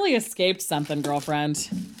 Man, you really escaped something, girlfriend.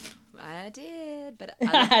 I did, but I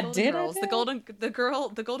love the Golden Did I Girls.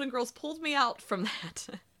 did? The Golden Girls pulled me out from that.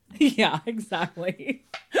 Yeah, exactly.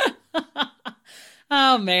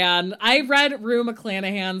 Oh man, I read Rue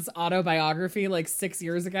McClanahan's autobiography like 6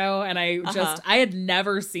 years ago, and I had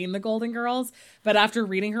never seen the Golden Girls, but after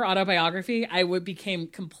reading her autobiography, I became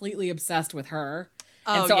completely obsessed with her,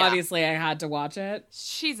 and Oh, so yeah. obviously I had to watch it.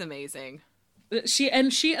 She's amazing. She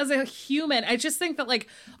as a human, I just think that like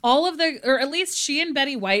all of or at least she and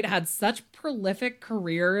Betty White had such prolific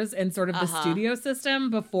careers in sort of the studio system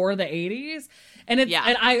before the 80s. And and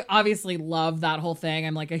I obviously love that whole thing.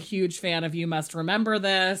 I'm like a huge fan of You Must Remember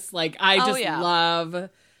This. Like I just love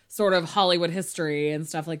sort of Hollywood history and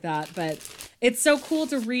stuff like that. But it's so cool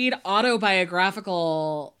to read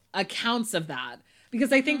autobiographical accounts of that,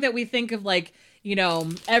 because I think that we think of like, you know,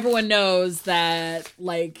 everyone knows that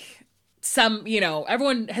like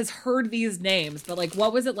everyone has heard these names, but like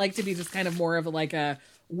what was it like to be just kind of more of like a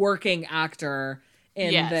working actor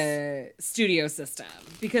in the studio system?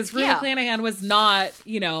 Because Rue McClanahan was not,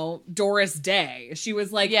 Doris Day. She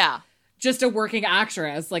was like just a working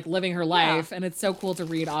actress, like living her life. And it's so cool to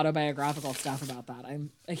read autobiographical stuff about that.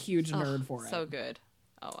 I'm a huge nerd for it. So good.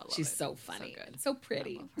 Oh, I love She's it. so funny. So good. So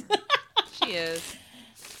pretty. She is.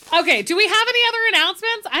 Okay, do we have any other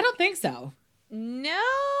announcements? I don't think so. No,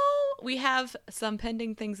 we have some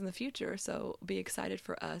pending things in the future, so be excited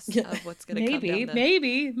for us of what's going to come down.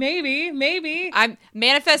 Maybe. I'm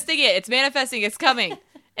manifesting it. It's manifesting. It's coming.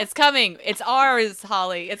 It's coming. It's ours,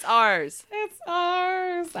 Holly. It's ours. It's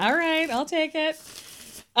ours. All right, I'll take it.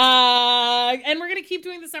 And we're going to keep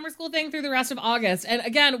doing the summer school thing through the rest of August. And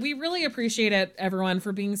again, we really appreciate it, everyone,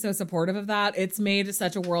 for being so supportive of that. It's made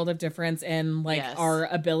such a world of difference in our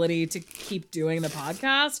ability to keep doing the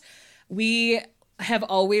podcast. We have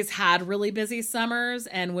always had really busy summers,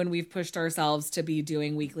 and when we've pushed ourselves to be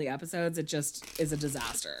doing weekly episodes, it just is a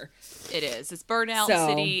disaster. It is. It's burnout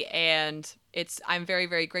city, and I'm very,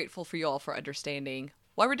 very grateful for you all for understanding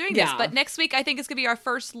why we're doing this. But next week, I think it's going to be our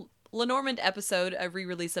first Lenormand episode, a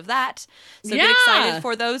re-release of that. So get excited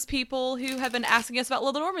for those people who have been asking us about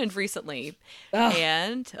Lenormand recently.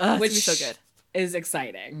 And which is so good. Is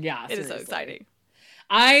exciting. Yeah, it is so exciting.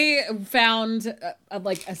 I found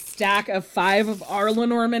a stack of 5 of our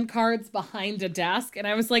Lenormand cards behind a desk, and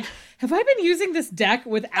I was like, have I been using this deck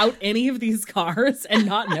without any of these cards and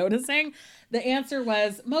not noticing? The answer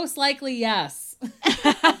was most likely yes.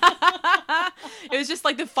 It was just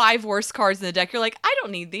like the 5 worst cards in the deck. You're like, I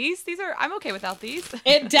don't need these. I'm okay without these.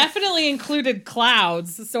 It definitely included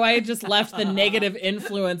clouds, so I had just left the negative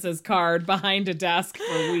influences card behind a desk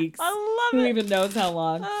for weeks. I love it. Who even knows how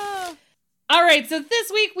long? All right, so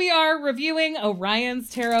this week we are reviewing Orion's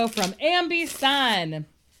Tarot from Ambi Sun.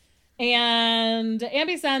 And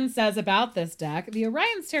Ambi Sun says about this deck, the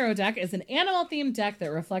Orion's Tarot deck is an animal-themed deck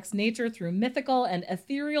that reflects nature through mythical and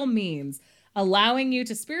ethereal means, allowing you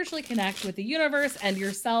to spiritually connect with the universe and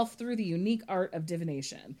yourself through the unique art of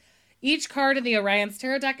divination. Each card in the Orion's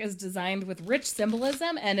Tarot deck is designed with rich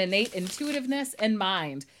symbolism and innate intuitiveness in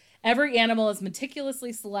mind. Every animal is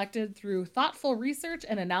meticulously selected through thoughtful research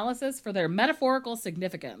and analysis for their metaphorical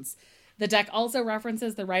significance. The deck also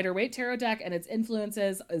references the Rider-Waite Tarot deck, and its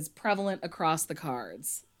influences is prevalent across the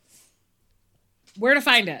cards. Where to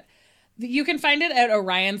find it? You can find it at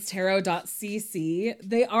orion'starot.cc.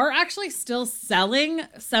 They are actually still selling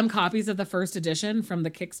some copies of the first edition from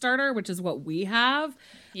the Kickstarter, which is what we have.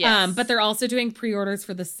 Yes. But they're also doing pre-orders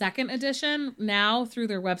for the second edition now through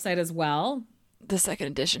their website as well. The second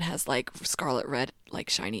edition has like scarlet red, like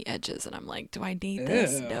shiny edges, and I'm like, do I need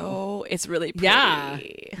this? Ew. No, it's really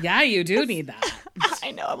pretty. Yeah, you do need that. I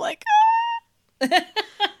know. I'm like,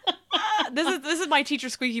 this is my teacher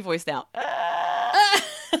squeaky voice now.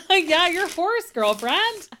 Yeah, you're hoarse,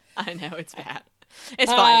 girlfriend. I know, it's bad.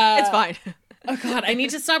 It's fine. It's fine. Oh God, I need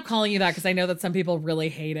to stop calling you that because I know that some people really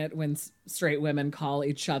hate it when straight women call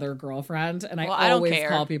each other girlfriend, and I always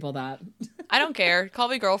call people that. I don't care. Call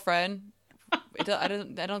me girlfriend. I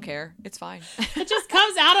don't care. It's fine. It just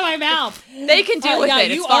comes out of my mouth. They can deal with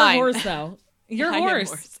it. It's You fine. are hoarse though. You're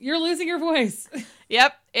hoarse. You're losing your voice.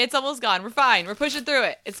 Yep, it's almost gone. We're fine. We're pushing through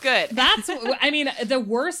it. It's good. The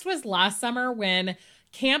worst was last summer when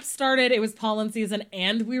camp started. It was pollen season,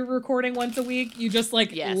 and we were recording once a week. You just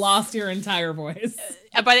lost your entire voice.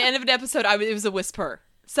 By the end of an episode, it was a whisper.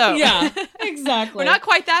 So yeah, exactly. We're not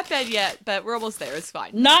quite that bad yet, but we're almost there. It's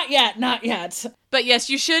fine. Not yet. But yes,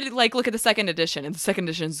 you should look at the second edition, and the second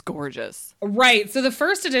edition is gorgeous. Right. So the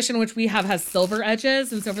first edition, which we have, has silver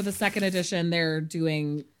edges, and so for the second edition, they're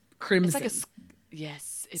doing crimson. It's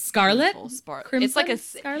it's scarlet. Crimson?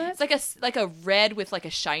 Scarlet. It's like a red with like a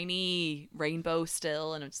shiny rainbow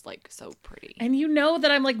still, and it's like so pretty. And you know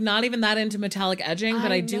that I'm not even that into metallic edging,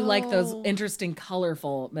 but I do like those interesting,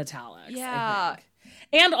 colorful metallics. Yeah. I think.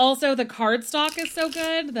 And also the cardstock is so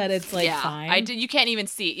good that it's fine. You can't even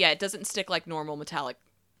see. Yeah, it doesn't stick like normal metallic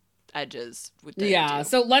edges.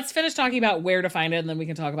 So let's finish talking about where to find it, and then we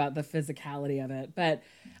can talk about the physicality of it. But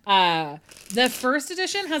the first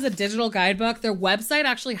edition has a digital guidebook. Their website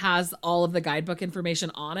actually has all of the guidebook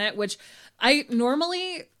information on it, which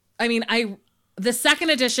the second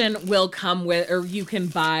edition will come with, or you can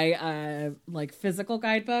buy a physical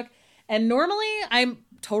guidebook. And normally I'm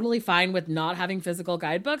totally fine with not having physical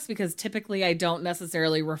guidebooks because typically I don't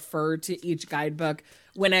necessarily refer to each guidebook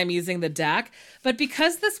when I'm using the deck. But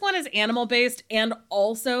because this one is animal based and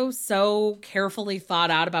also so carefully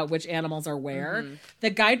thought out about which animals are where,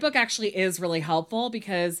 the guidebook actually is really helpful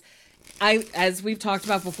because as we've talked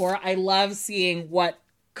about before, I love seeing what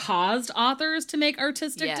caused authors to make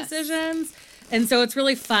artistic decisions. And so it's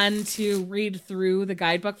really fun to read through the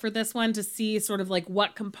guidebook for this one to see sort of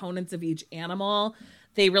what components of each animal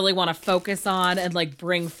they really want to focus on and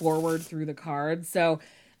bring forward through the cards. So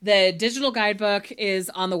The digital guidebook is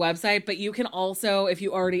on the website, but you can also, if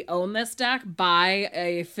you already own this deck, buy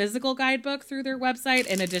a physical guidebook through their website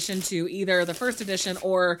in addition to either the first edition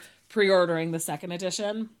or pre-ordering the second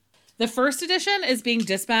edition. The first edition is being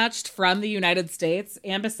dispatched from the United States.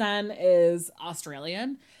 Ambersen is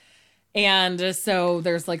Australian. And so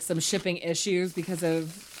there's like some shipping issues because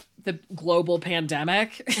of the global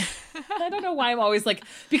pandemic. I don't know why I'm always like,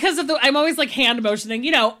 I'm always like hand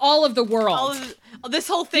motioning, all of the world. This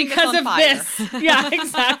whole thing because is on of fire. this. Yeah,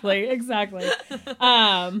 exactly.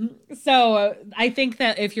 So I think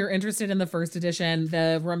that if you're interested in the first edition,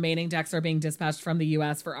 the remaining decks are being dispatched from the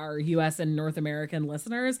US for our US and North American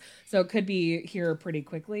listeners. So it could be here pretty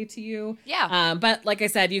quickly to you. Yeah. But like I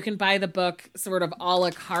said, you can buy the book sort of a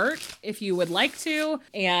la carte if you would like to,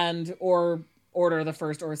 or order the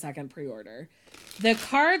first or second pre-order. The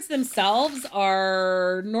cards themselves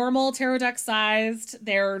are normal tarot deck sized.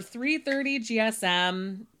 They're 330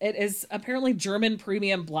 GSM. It is apparently German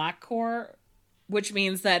premium black core, which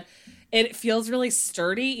means that it feels really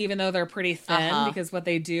sturdy, even though they're pretty thin, because what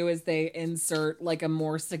they do is they insert like a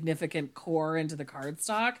more significant core into the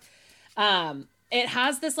cardstock. It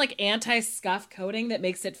has this like anti-scuff coating that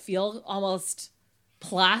makes it feel almost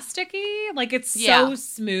plasticky. Like it's so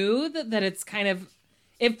smooth that it's kind of,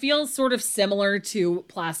 it feels sort of similar to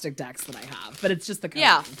plastic decks that I have, but it's just the coating.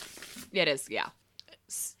 Yeah, it is. Yeah.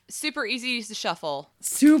 Super easy to shuffle.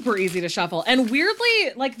 Super easy to shuffle. And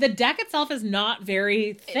weirdly, like the deck itself is not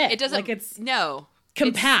very thick. It doesn't, like it's It's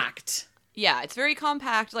compact. very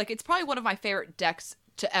compact. Like it's probably one of my favorite decks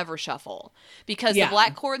to ever shuffle because the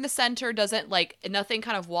black core in the center doesn't like, nothing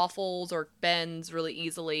kind of waffles or bends really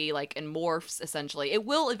easily, like, and morphs essentially. It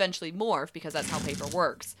will eventually morph because that's how paper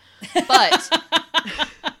works. But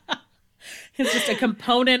it's just a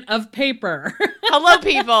component of paper. Hello,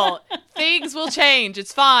 people. Things will change.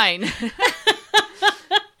 It's fine.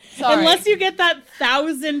 Sorry. Unless you get that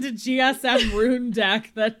 1,000 GSM rune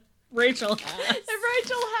deck that Rachel has.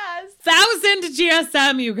 1,000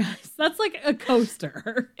 GSM, you guys. That's like a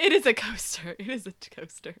coaster. It is a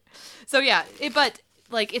coaster. So yeah, but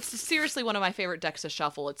like it's seriously one of my favorite decks to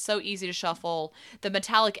shuffle. It's so easy to shuffle. The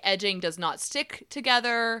metallic edging does not stick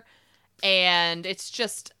together, and it's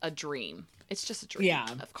just a dream. It's just a dream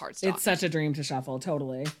of cardstock. It's such a dream to shuffle,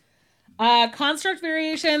 totally. Construct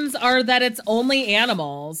variations are that it's only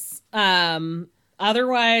animals.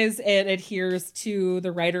 Otherwise, it adheres to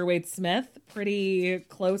the Rider-Waite-Smith pretty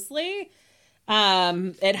closely.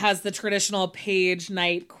 It has the traditional page,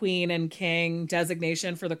 knight, queen, and king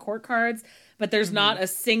designation for the court cards, but there's not a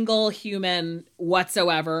single human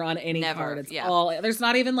whatsoever on any card. It's all, there's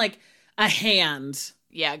not even like a hand.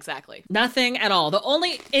 Yeah, exactly. Nothing at all. The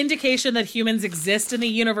only indication that humans exist in the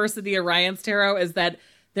universe of the Orion's Tarot is that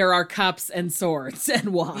there are cups and swords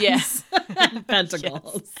and wands. Yes. And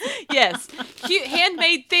pentacles. Yes.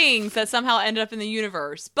 Handmade things that somehow ended up in the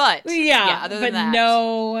universe. But other than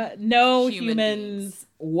that, no humans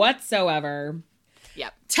whatsoever.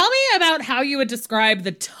 Yep. Tell me about how you would describe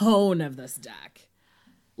the tone of this deck.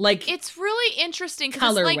 Like, it's really interesting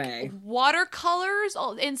because it's like watercolors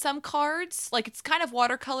in some cards. Like it's kind of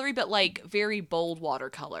watercolory, but like very bold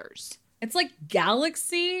watercolors. It's like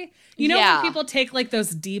galaxy. You know when people take like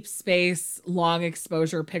those deep space, long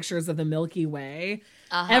exposure pictures of the Milky Way?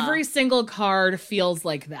 Every single card feels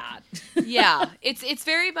like that. Yeah. It's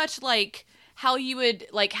very much like how you would,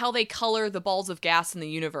 like how they color the balls of gas in the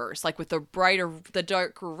universe. Like with the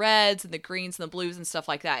darker reds and the greens and the blues and stuff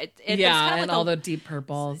like that. It's kind of and like all the deep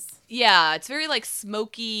purples. Yeah, it's very like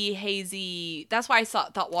smoky, hazy. That's why I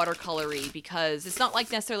thought watercolory, because it's not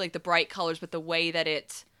like necessarily like the bright colors, but the way that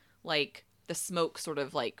it, like the smoke sort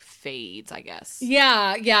of like fades, I guess.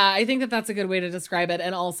 Yeah, I think that's a good way to describe it.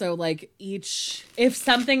 And also like if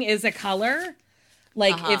something is a color,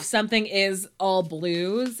 like if something is all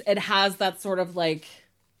blues, it has that sort of like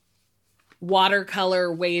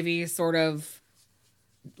watercolor wavy sort of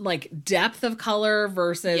like depth of color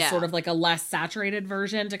versus sort of like a less saturated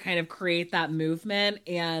version to kind of create that movement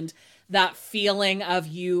and that feeling of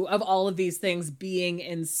all of these things being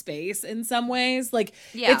in space in some ways. Like,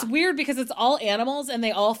 it's weird because it's all animals and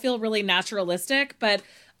they all feel really naturalistic, but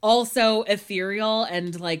also ethereal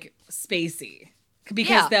and like spacey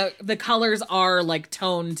because the colors are like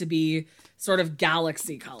toned to be sort of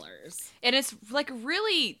galaxy colors. And it's like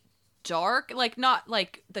really dark, like not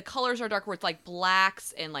like the colors are dark where it's like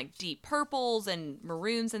blacks and like deep purples and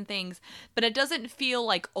maroons and things, but it doesn't feel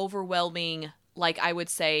like overwhelming. Like I would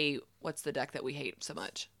say, what's the deck that we hate so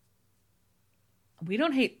much? We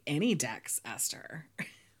don't hate any decks, Esther.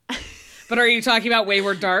 But are you talking about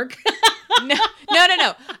Wayward Dark? No.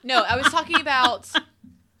 I was talking about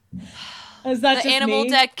Is that the just animal me?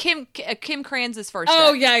 deck. Kim Kranz's first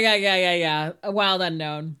Oh, deck. yeah. A Wild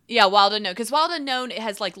Unknown. Yeah, Wild Unknown. Because Wild Unknown, it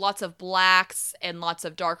has like lots of blacks and lots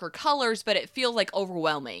of darker colors, but it feels like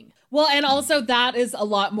overwhelming. Well, and also that is a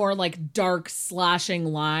lot more like dark slashing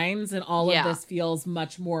lines, and all of this feels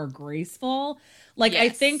much more graceful. Like, I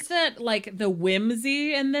think that like the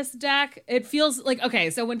whimsy in this deck, it feels like, okay,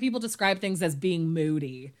 so when people describe things as being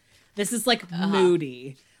moody, this is like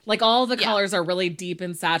moody. Like all the colors are really deep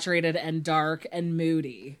and saturated and dark and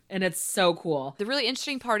moody. And it's so cool. The really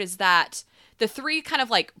interesting part is that the three kind of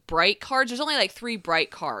like bright cards, there's only like three bright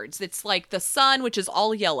cards. It's like the sun, which is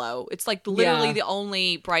all yellow. It's like literally the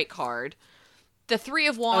only bright card. The Three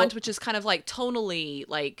of Wands, which is kind of like tonally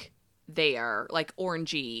like there, like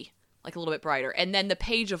orangey, like a little bit brighter. And then the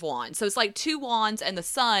Page of Wands. So it's like two wands and the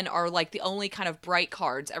sun are like the only kind of bright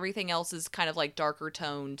cards. Everything else is kind of like darker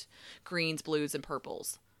toned greens, blues, and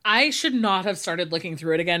purples. I should not have started looking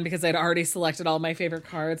through it again because I'd already selected all my favorite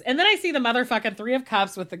cards. And then I see the motherfucking Three of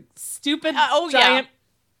Cups with the stupid giant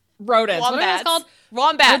rodents. Wombats. What are those called?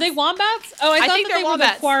 Wombats. Are they wombats? Oh, I thought think that they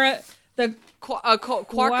wombats. were the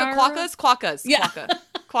Quokkas? Yeah.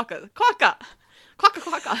 Quokka.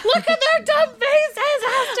 Look at their dumb faces,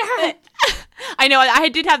 Esther! I know, I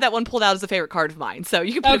did have that one pulled out as a favorite card of mine, so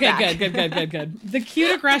you can put it back. Okay, good. The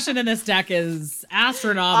cute aggression in this deck is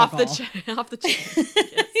astronomical. Off the chain.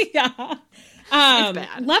 Yes. Yeah. It's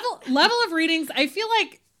bad. Level of readings, I feel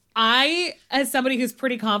like I, as somebody who's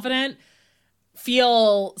pretty confident,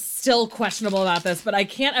 feel still questionable about this, but I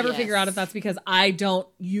can't ever figure out if that's because I don't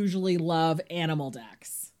usually love animal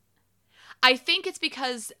decks. I think it's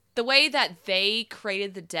because the way that they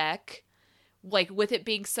created the deck, like with it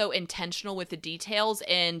being so intentional with the details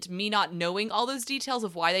and me not knowing all those details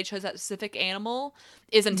of why they chose that specific animal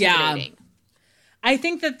is intimidating. Yeah. I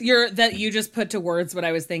think that you just put to words what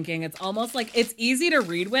I was thinking. It's almost like it's easy to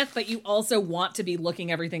read with, but you also want to be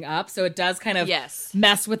looking everything up. So it does kind of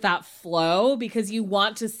mess with that flow because you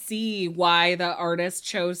want to see why the artist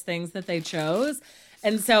chose things that they chose.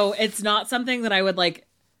 And so it's not something that I would like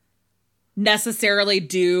necessarily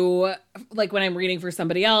do like when I'm reading for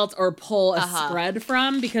somebody else or pull a spread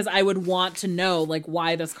from, because I would want to know like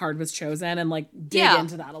why this card was chosen and like dig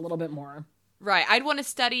into that a little bit more. Right. I'd want to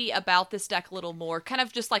study about this deck a little more, kind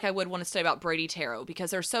of just like I would want to study about Brady Tarot,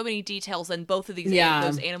 because there's so many details in both of these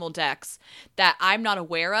those animal decks that I'm not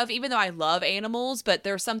aware of, even though I love animals, but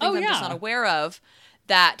there's some things I'm just not aware of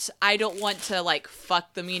that I don't want to like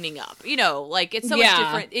fuck the meaning up. You know, like it's so much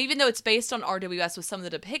different. Even though it's based on RWS with some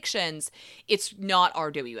of the depictions, it's not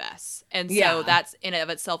RWS. And so that's in and of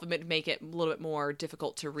itself would make it a little bit more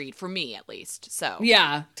difficult to read, for me at least. So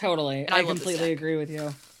yeah, totally. I completely agree with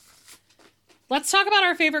you. Let's talk about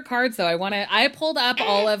our favorite cards, though. I pulled up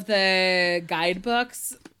all of the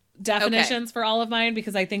guidebooks definitions for all of mine,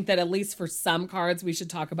 because I think that at least for some cards, we should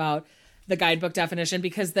talk about the guidebook definition,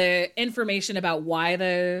 because the information about why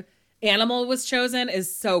the animal was chosen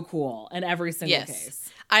is so cool in every single case.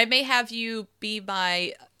 I may have you be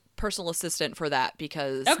my personal assistant for that,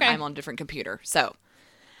 because I'm on a different computer. So,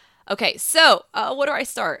 okay, so what do I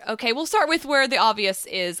start? Okay, we'll start with where the obvious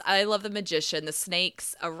is. I love the Magician. The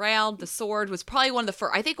snakes around, the sword was probably one of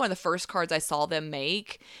the first cards I saw them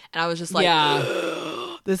make. And I was just like,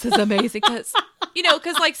 this is amazing. Because,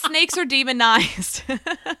 like snakes are demonized. I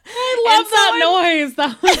love that noise.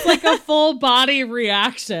 That was like a full body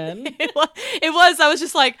reaction. It was. I was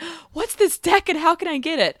just like, what's this deck and how can I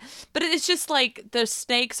get it? But it's just like the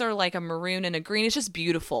snakes are like a maroon and a green. It's just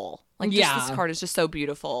beautiful. Like, this card is just so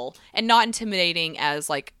beautiful and not intimidating as,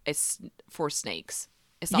 like, for snakes.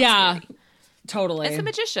 It's not scary. Totally. It's a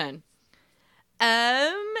Magician.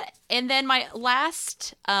 And then my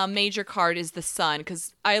last major card is the Sun,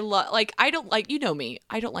 because I don't like, you know me,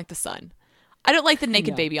 I don't like the Sun. I don't like the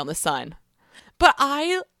naked baby on the Sun. But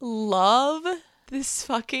I love this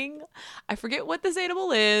I forget what this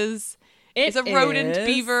animal is. It's a rodent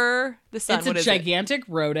beaver. The Sun, it's a gigantic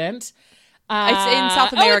rodent. It's in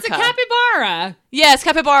South America. Oh, it's a capybara. Yes,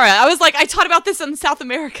 capybara. I was like, I taught about this in South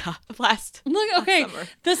America last summer.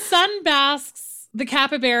 The sun basks the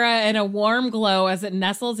capybara in a warm glow as it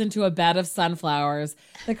nestles into a bed of sunflowers.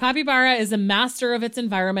 The capybara is a master of its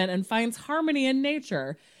environment and finds harmony in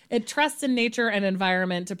nature. It trusts in nature and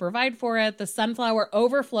environment to provide for it. The sunflower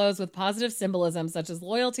overflows with positive symbolism such as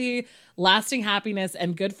loyalty, lasting happiness,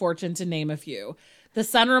 and good fortune, to name a few. The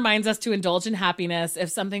sun reminds us to indulge in happiness.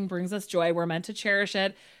 If something brings us joy, we're meant to cherish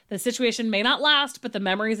it. The situation may not last, but the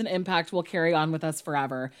memories and impact will carry on with us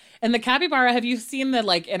forever. And the capybara, have you seen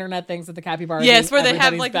the internet things of the capybara? Yes, where they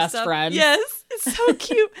have like best friend? Yes, It's so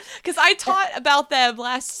cute because I taught about them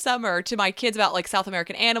last summer to my kids about like South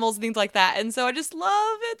American animals and things like that, and so I just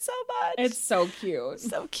love it so much. It's so cute.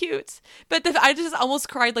 So cute. But I just almost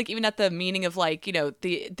cried, like, even at the meaning of, like, you know,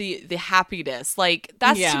 the happiness. Like,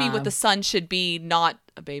 that's to me what the sun should be, not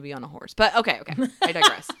a baby on a horse. But okay, I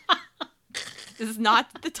digress. This is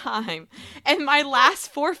not the time. And my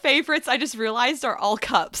last 4 favorites, I just realized, are all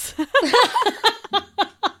cups.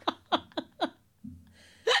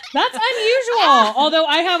 That's unusual. Although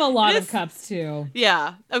I have a lot of cups too.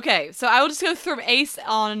 Yeah. Okay. So I will just go from ace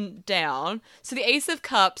on down. So the ace of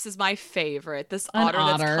cups is my favorite. This otter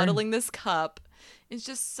that's cuddling this cup is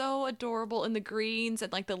just so adorable in the greens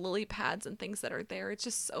and like the lily pads and things that are there. It's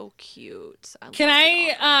just so cute. Can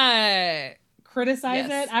I criticize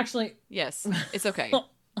it? Actually, yes. It's okay.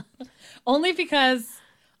 Only because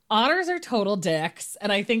otters are total dicks,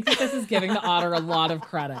 and I think that this is giving the otter a lot of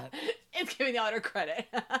credit. It's giving the otter credit.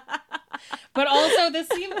 But also, this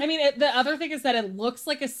seems, I mean, the other thing is that it looks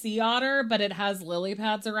like a sea otter, but it has lily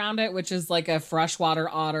pads around it, which is like a freshwater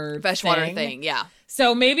otter thing, yeah.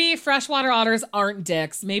 So maybe freshwater otters aren't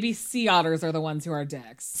dicks. Maybe sea otters are the ones who are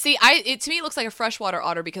dicks. See, to me, it looks like a freshwater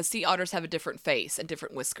otter because sea otters have a different face and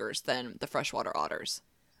different whiskers than the freshwater otters.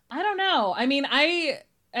 I don't know. I mean, I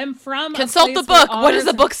am from Consult the book. What does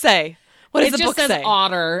the book say? What does the book say? It just says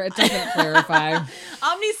otter. It doesn't clarify.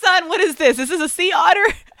 Omni-Sun, what is this? Is this a sea otter?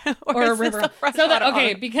 or a river?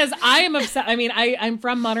 Okay, because I am obsessed. I mean, I'm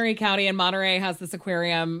from Monterey County, and Monterey has this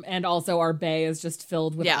aquarium, and also our bay is just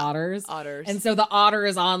filled with otters. And so the otter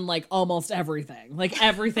is on like almost everything. Like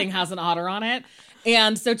everything has an otter on it.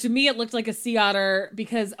 And so to me, it looked like a sea otter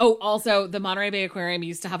because, also the Monterey Bay Aquarium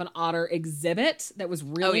used to have an otter exhibit that was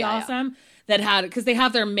really awesome. Yeah. That had, because they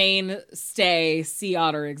have their mainstay sea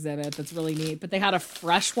otter exhibit that's really neat, but they had a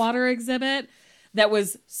freshwater exhibit that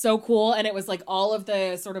was so cool. And it was like all of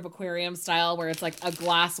the sort of aquarium style where it's like a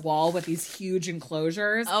glass wall with these huge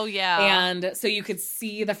enclosures. Oh, yeah. And so you could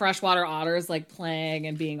see the freshwater otters like playing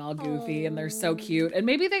and being all goofy. And they're so cute. And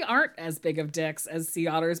maybe they aren't as big of dicks as sea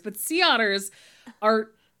otters, but sea otters are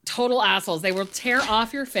total assholes. They will tear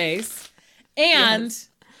off your face and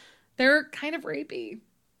they're kind of rapey.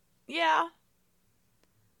 Yeah.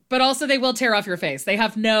 But also they will tear off your face. They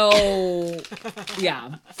have no...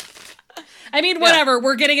 yeah. I mean, whatever.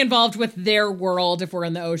 We're getting involved with their world if we're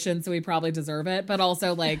in the ocean, so we probably deserve it. But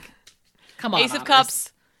also, like, come on, Ace of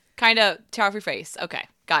Cups, kind of tear off your face. Okay,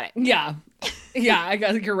 got it. Yeah. Yeah, I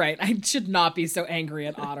guess you're right. I should not be so angry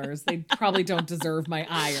at otters. They probably don't deserve my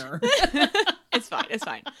ire. It's fine. It's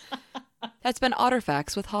fine. That's been Otter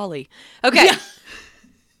Facts with Holly. Okay. Yeah.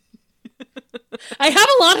 I have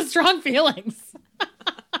a lot of strong feelings.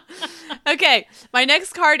 Okay, my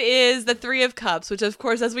next card is the 3 of Cups, which of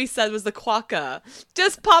course, as we said, was the quokka.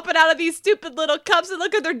 Just popping out of these stupid little cups and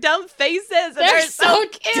look at their dumb faces. And they're so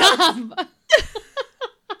cute. Dumb.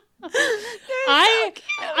 I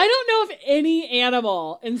don't know if any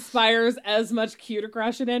animal inspires as much cute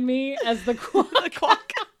aggression in me as the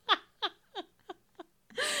quokka.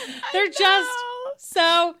 They're just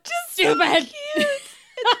so stupid. Cute. It's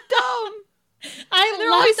dumb.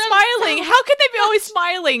 They're always smiling. So how could they be always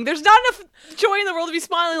smiling? There's not enough joy in the world to be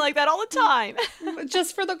smiling like that all the time.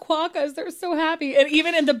 Just for the quokkas, they're so happy. And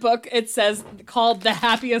even in the book, it says called the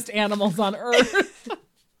happiest animals on earth.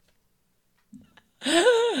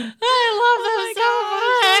 I love them so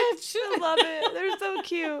much. I love it. They're so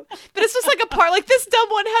cute. But it's just like a part. Like this dumb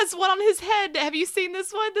one has one on his head. Have you seen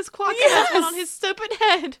this one? This quokka has one on his stupid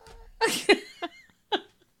head.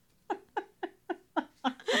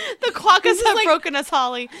 The quokkas have broken us,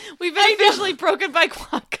 Holly. We've been officially broken by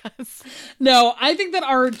quokkas. No, I think that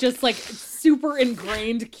our just like super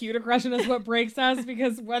ingrained cute aggression is what breaks us,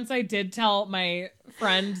 because once I did tell my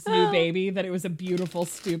friend's new baby that it was a beautiful,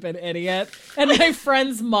 stupid idiot, and my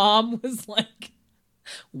friend's mom was like,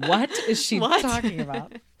 what is she talking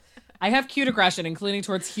about? I have cute aggression, including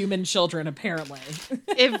towards human children, apparently.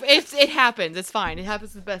 If it happens, it's fine. It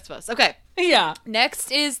happens to the best of us. Okay. Yeah.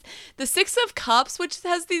 Next is the 6 of Cups, which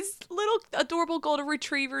has these little adorable golden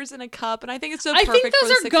retrievers in a cup, and I think it's so perfect for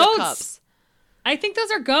the 6 of Cups. I think those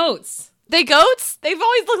are goats. They goats? They've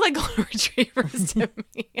always looked like golden retrievers to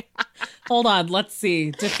me. Hold on. Let's see.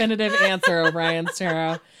 Definitive answer, O'Brien's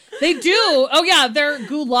Tarot. They do. Oh, yeah. They're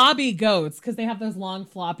gulabi goats because they have those long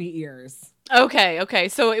floppy ears. Okay.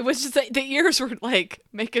 So it was just the ears were like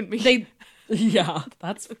making me. Yeah,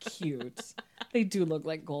 that's cute. They do look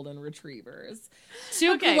like golden retrievers.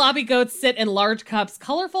 2 gulabi goats sit in large cups,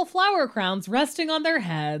 colorful flower crowns resting on their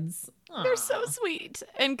heads. Aww. They're so sweet.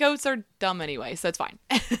 And goats are dumb anyway, so it's fine.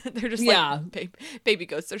 They're just like baby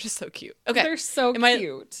goats. They're just so cute. Okay. They're so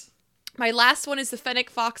cute. My last one is the Fennec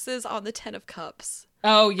Foxes on the Ten of Cups.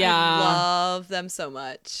 Oh, yeah. I love them so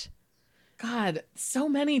much. God, so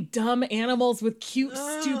many dumb animals with cute,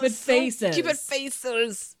 stupid faces. Stupid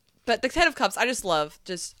faces. But the Ten of Cups, I just love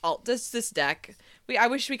this deck. I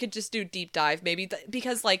wish we could just do deep dive, maybe,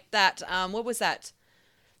 because like that, what was that?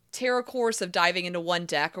 Tarot course of diving into one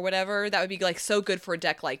deck or whatever. That would be like so good for a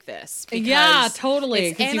deck like this. Yeah, totally.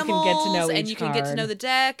 Because you can get to know each and you can get to card. know the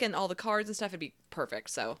deck and all the cards and stuff. It'd be perfect.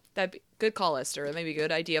 So that'd be good call, Esther. That may be a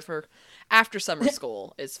good idea for after summer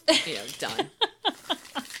school is done.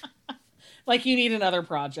 Like you need another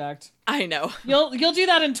project. I know. You'll do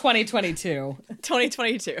that in 2022.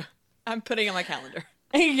 2022. I'm putting on my calendar.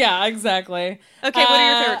 Yeah, exactly. Okay, what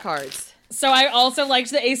are your favorite cards? So I also liked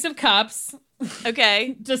the Ace of Cups.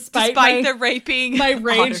 Okay. Despite the raping. My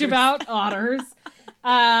rage otters. about otters.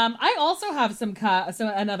 I also have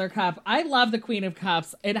another cup. I love the Queen of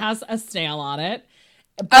Cups. It has a snail on it.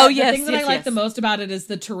 But the thing that I like the most about it is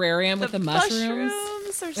the terrarium with the mushrooms.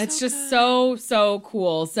 It's just so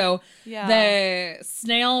cool. So the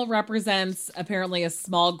snail represents apparently a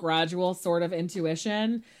small gradual sort of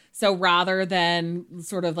intuition. So rather than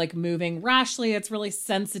sort of like moving rashly, it's really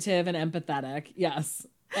sensitive and empathetic. Yes.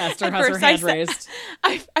 Esther has her hand raised.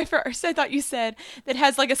 I first I thought you said that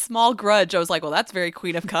has like a small grudge. I was like, well, that's very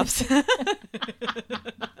Queen of Cups.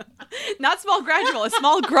 Not small gradual, a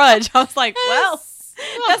small grudge. I was like, well,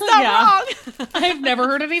 that's not wrong. I've never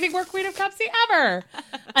heard anything more Queen of Cupsy ever.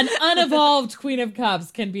 An unevolved Queen of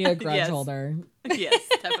Cups can be a grudge holder. Yes,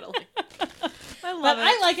 definitely. I love it.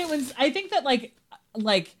 I like it when I think that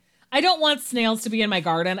like I don't want snails to be in my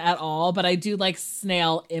garden at all, but I do like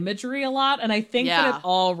snail imagery a lot. And I think that it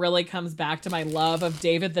all really comes back to my love of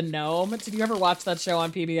David the Gnome. Did you ever watch that show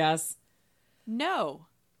on PBS? No.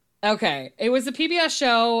 Okay. It was a PBS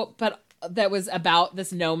show, but that was about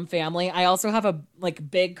this gnome family. I also have a like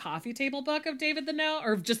big coffee table book of David the Gnome,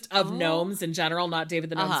 or just of gnomes in general, not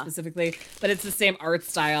David the Gnome specifically, but it's the same art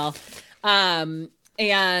style.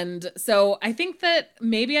 And so I think that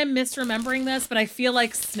maybe I'm misremembering this, but I feel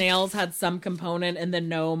like snails had some component in the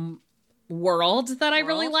gnome world that I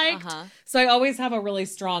really liked. So I always have a really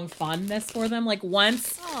strong fondness for them. Like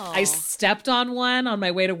once I stepped on one on my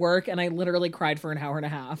way to work and I literally cried for an hour and a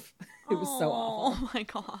half. It was so awful. Oh my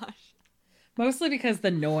gosh. Mostly because the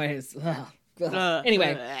noise.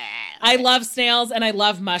 Anyway, I love snails and I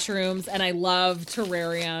love mushrooms and I love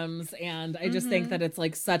terrariums. And I just think that it's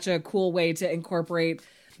like such a cool way to incorporate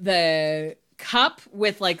the cup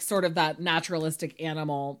with like sort of that naturalistic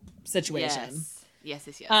animal situation. Yes.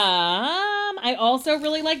 I also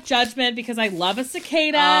really like Judgment because I love a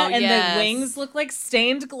cicada and the wings look like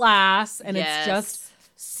stained glass and it's just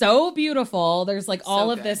so beautiful. There's like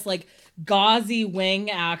all of this like gauzy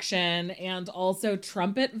wing action and also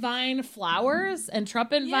trumpet vine flowers and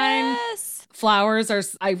trumpet vine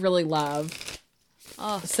flowers I really love.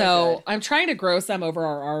 Oh, so I'm trying to grow some over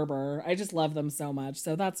our arbor. I just love them so much.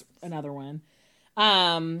 So that's another one.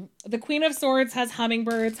 The Queen of Swords has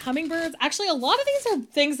hummingbirds. Actually, a lot of these are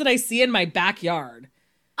things that I see in my backyard.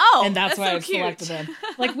 Oh, and that's why so I've cute. selected them.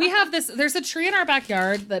 Like we have there's a tree in our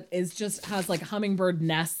backyard that has like hummingbird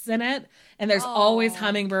nests in it. And there's always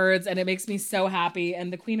hummingbirds and it makes me so happy.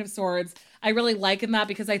 And the Queen of Swords, I really like in that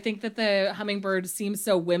because I think that the hummingbird seems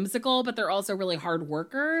so whimsical, but they're also really hard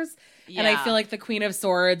workers. Yeah. And I feel like the Queen of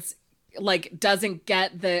Swords like doesn't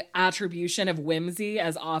get the attribution of whimsy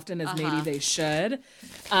as often as maybe they should.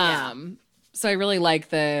 So I really like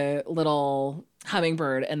the little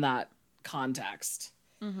hummingbird in that context.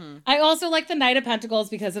 I also like the Knight of Pentacles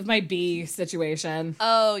because of my bee situation.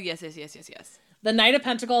 Oh, yes. The Knight of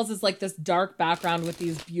Pentacles is like this dark background with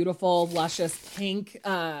these beautiful, luscious pink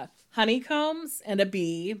honeycombs and a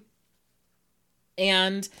bee.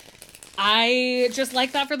 And I just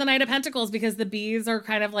like that for the Knight of Pentacles because the bees are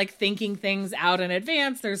kind of like thinking things out in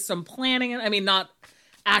advance. There's some planning. I mean, not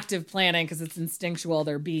active planning because it's instinctual.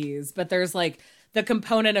 They're bees. But there's like the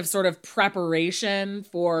component of sort of preparation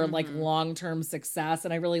for like long-term success.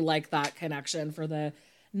 And I really like that connection for the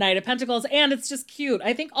Knight of Pentacles. And it's just cute.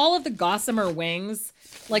 I think all of the gossamer wings,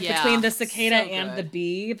 like between the cicada and the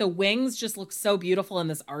bee, the wings just look so beautiful in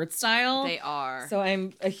this art style. They are. So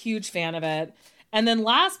I'm a huge fan of it. And then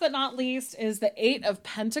last but not least is the Eight of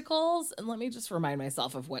Pentacles. And let me just remind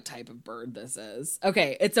myself of what type of bird this is.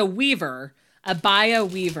 Okay, it's a weaver, a Baya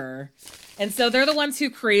weaver. And so they're the ones who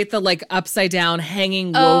create the like upside down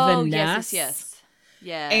hanging woven nests. Yes.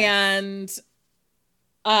 And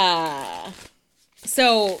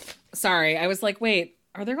so sorry, I was like, wait,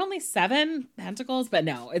 are there only 7 pentacles? But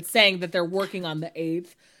no, it's saying that they're working on the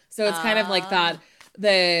 8th. So it's kind of like that.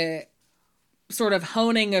 sort of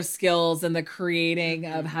honing of skills and the creating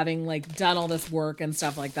of having like done all this work and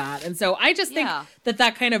stuff like that. And so I just think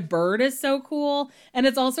that kind of bird is so cool. And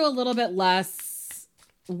it's also a little bit less,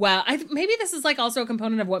 well, maybe this is like also a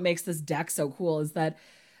component of what makes this deck so cool is that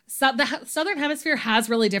the Southern Hemisphere has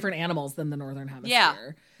really different animals than the Northern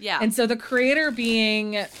Hemisphere. Yeah. And so the creator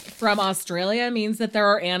being from Australia means that there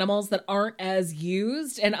are animals that aren't as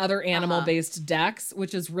used in other animal-based decks,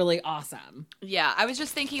 which is really awesome. Yeah, I was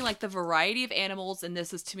just thinking like the variety of animals in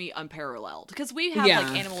this is to me unparalleled. Because we have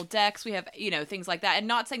like animal decks, we have, things like that. And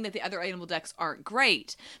not saying that the other animal decks aren't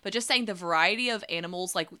great, but just saying the variety of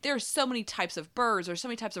animals, like there's so many types of birds, there's so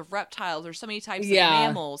many types of reptiles, there's so many types of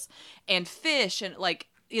mammals and fish and like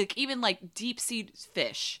even like deep sea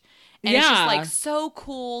fish. And it's just like so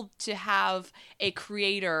cool to have a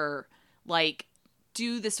creator like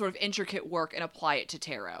do this sort of intricate work and apply it to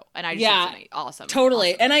tarot. And I just think it's awesome.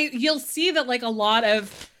 Totally. Awesome. And you'll see that like a lot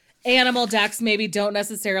of animal decks maybe don't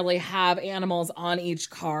necessarily have animals on each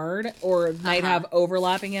card or might have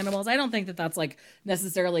overlapping animals. I don't think that that's like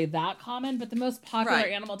necessarily that common, but the most popular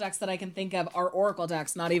animal decks that I can think of are oracle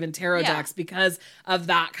decks, not even tarot decks, because of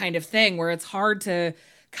that kind of thing where it's hard to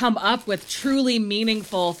come up with truly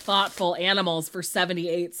meaningful, thoughtful animals for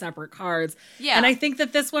 78 separate cards. Yeah. And I think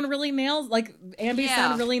that this one really nails, like Ambi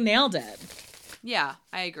said, really nailed it. Yeah,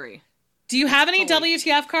 I agree. Do you have any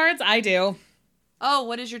WTF cards? I do. Oh,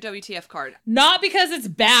 what is your WTF card? Not because it's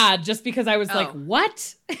bad, just because I was like,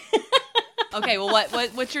 what? Okay, well,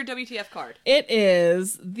 what's your WTF card? It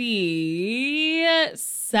is the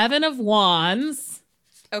Seven of Wands.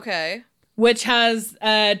 Okay. Which has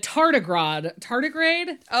Tardigrade.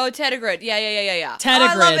 Tardigrade? Oh, Tardigrade. Yeah. Tardigrade. Oh,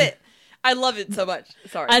 I love it. I love it so much.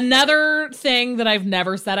 Sorry. Another thing that I've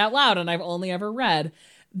never said out loud and I've only ever read.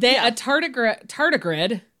 A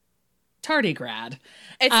tardigrade.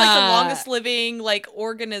 It's like the longest living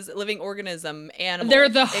organism animal. They're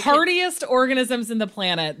the hardiest organisms in the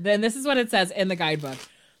planet. Then this is what it says in the guidebook.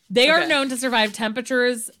 They are known to survive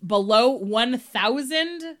temperatures below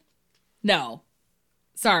 1,000. No.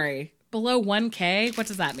 Sorry. Below 1K? What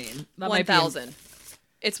does that mean? 1,000.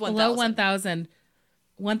 It's 1,000. Below 1,000.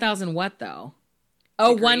 1,000 what, though?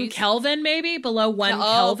 Oh, degrees? 1 Kelvin, maybe? Below 1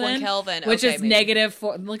 Kelvin? 1 Kelvin. Which is negative.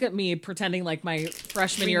 Look at me pretending like my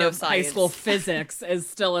freshman year of high school physics is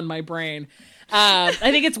still in my brain. I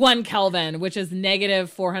think it's 1 Kelvin, which is negative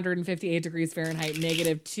 458 degrees Fahrenheit,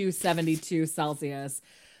 negative 272 Celsius.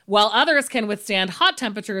 While others can withstand hot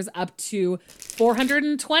temperatures up to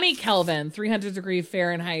 420 Kelvin, 300 degrees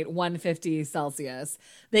Fahrenheit, 150 Celsius.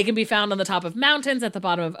 They can be found on the top of mountains, at the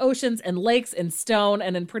bottom of oceans, and lakes, in stone,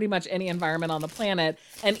 and in pretty much any environment on the planet,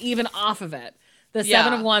 and even off of it. The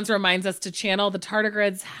Seven of Wands reminds us to channel the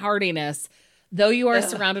tardigrade's hardiness. Though you are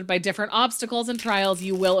surrounded by different obstacles and trials,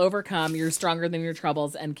 you will overcome. You're stronger than your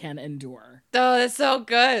troubles and can endure. Oh, that's so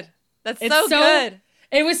good. That's so good.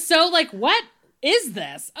 It was so like, what is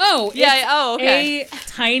this? Oh, okay. A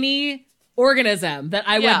tiny organism that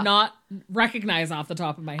I would not recognize off the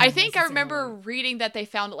top of my head. I think I remember reading that they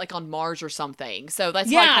found it like on Mars or something. So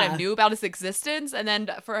that's why I kind of knew about its existence. And then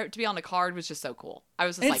for it to be on a card was just so cool. I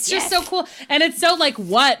was just it's just so cool. And it's so like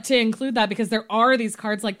what to include that because there are these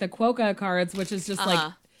cards like the Quokka cards, which is just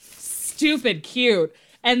like stupid cute.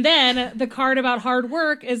 And then the card about hard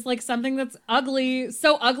work is like something that's ugly,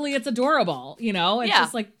 so ugly it's adorable, you know? It's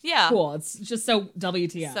just like cool. It's just so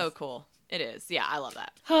WTF. So cool. It is. Yeah, I love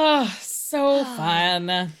that. Oh, so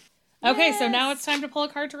fun. Okay, so now it's time to pull a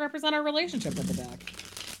card to represent our relationship with the deck.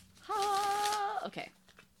 Okay.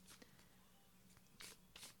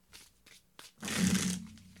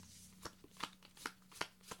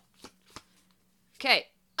 Okay.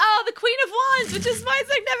 Oh, the Queen of Wands, which is my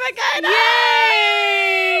significant.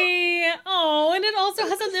 Yay! Oh, and it also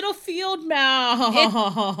has a little field mouse.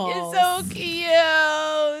 It's so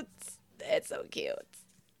cute. It's so cute.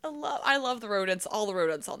 I love the rodents. All the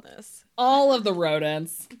rodents on this. All of the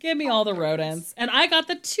rodents. Give me all the rodents. And I got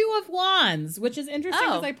the Two of Wands, which is interesting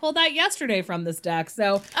because I pulled that yesterday from this deck.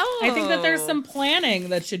 So I think that there's some planning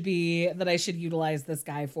that I should utilize this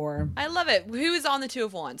guy for. I love it. Who is on the Two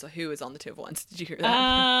of Wands? Who is on the Two of Wands? Did you hear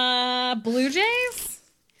that? Blue Jays?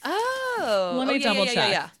 Oh. Let me double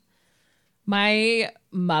check. Yeah. My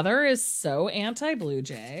mother is so anti-Blue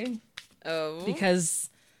Jay. Oh. Because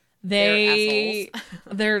they're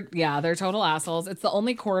total assholes. It's the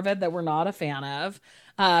only corvid that we're not a fan of.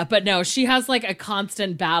 But no, she has like a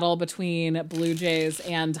constant battle between blue jays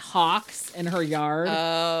and hawks in her yard.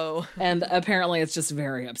 Oh. And apparently it's just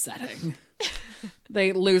very upsetting.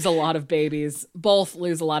 They lose a lot of babies. Both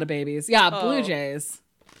lose a lot of babies. Yeah, blue jays.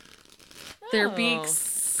 Their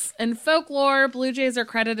beaks In folklore, blue jays are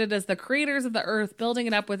credited as the creators of the earth, building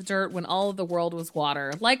it up with dirt when all of the world was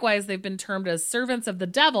water. Likewise, they've been termed as servants of the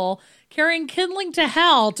devil, carrying kindling to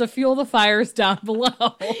hell to fuel the fires down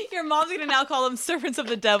below. Your mom's going to now call them servants of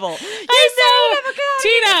the devil. I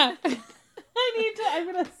know! Tina! I'm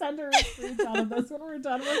going to send her a screenshot of this when we're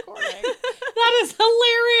done recording. That is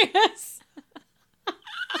hilarious.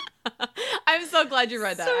 I'm so glad you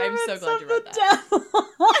read that. I'm so glad you read that.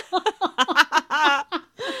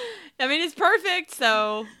 I mean, it's perfect,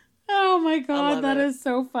 so. Oh my God, that is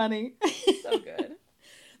so funny. So good.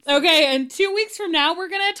 Okay, and 2 weeks from now, we're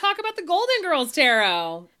going to talk about the Golden Girls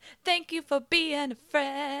Tarot. Thank you for being a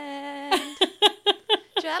friend.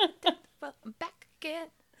 Drop the back again.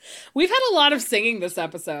 We've had a lot of singing this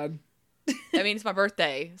episode. I mean, it's my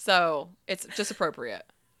birthday, so it's just appropriate.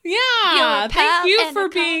 Yeah, thank you for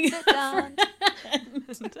being a friend.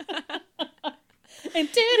 And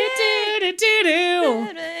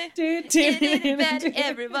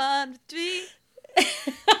everyone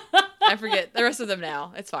I forget the rest of them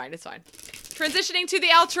now. It's fine. Transitioning to the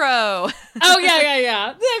outro. Oh,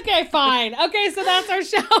 yeah. Okay, fine. Okay, so that's our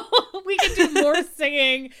show. We can do more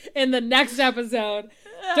singing in the next episode.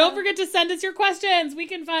 Don't forget to send us your questions. You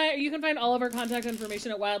can find all of our contact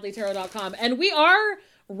information at wildlytarot.com. And we are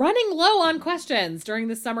running low on questions during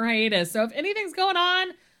the summer hiatus. So if anything's going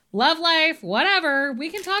on, love life, whatever, we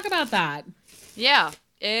can talk about that. Yeah,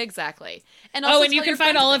 exactly. And also and you can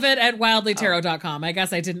find all of it at wildlytarot.com. I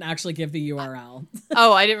guess I didn't actually give the URL.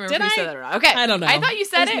 Oh, I didn't remember if you said that or not. Okay. I don't know. I thought you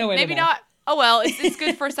said There's it. no way to Maybe know. not. Oh, well, it's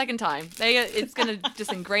good for a second time. It's going to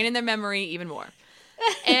just ingrain in their memory even more.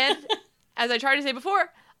 And as I tried to say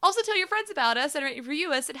before, also tell your friends about us and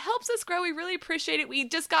review us. It helps us grow. We really appreciate it. We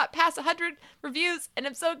just got past 100 reviews, and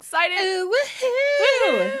I'm so excited. Ooh,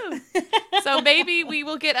 woohoo! Woohoo! So maybe we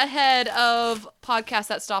will get ahead of podcasts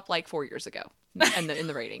that stopped like 4 years ago in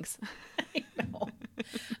the ratings.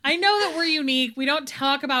 I know that we're unique. We don't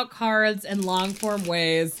talk about cards in long-form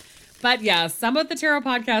ways. But yeah, some of the tarot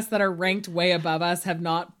podcasts that are ranked way above us have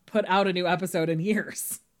not put out a new episode in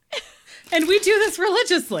years. And we do this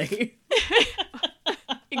religiously.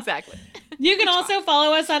 Exactly. You can also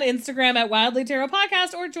follow us on Instagram at Wildly Tarot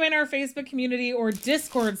Podcast or join our Facebook community or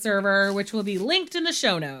Discord server, which will be linked in the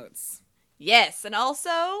show notes. Yes, and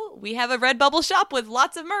also we have a Redbubble shop with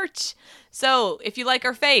lots of merch. So if you like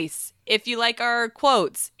our face, if you like our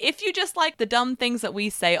quotes, if you just like the dumb things that we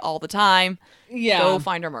say all the time, go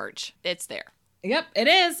find our merch. It's there. Yep, it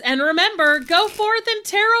is. And remember, go forth and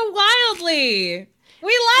tarot wildly.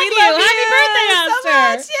 We love you. Happy birthday, Esther. So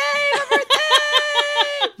much. Yay, my birthday.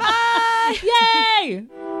 Bye.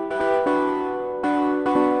 Yay.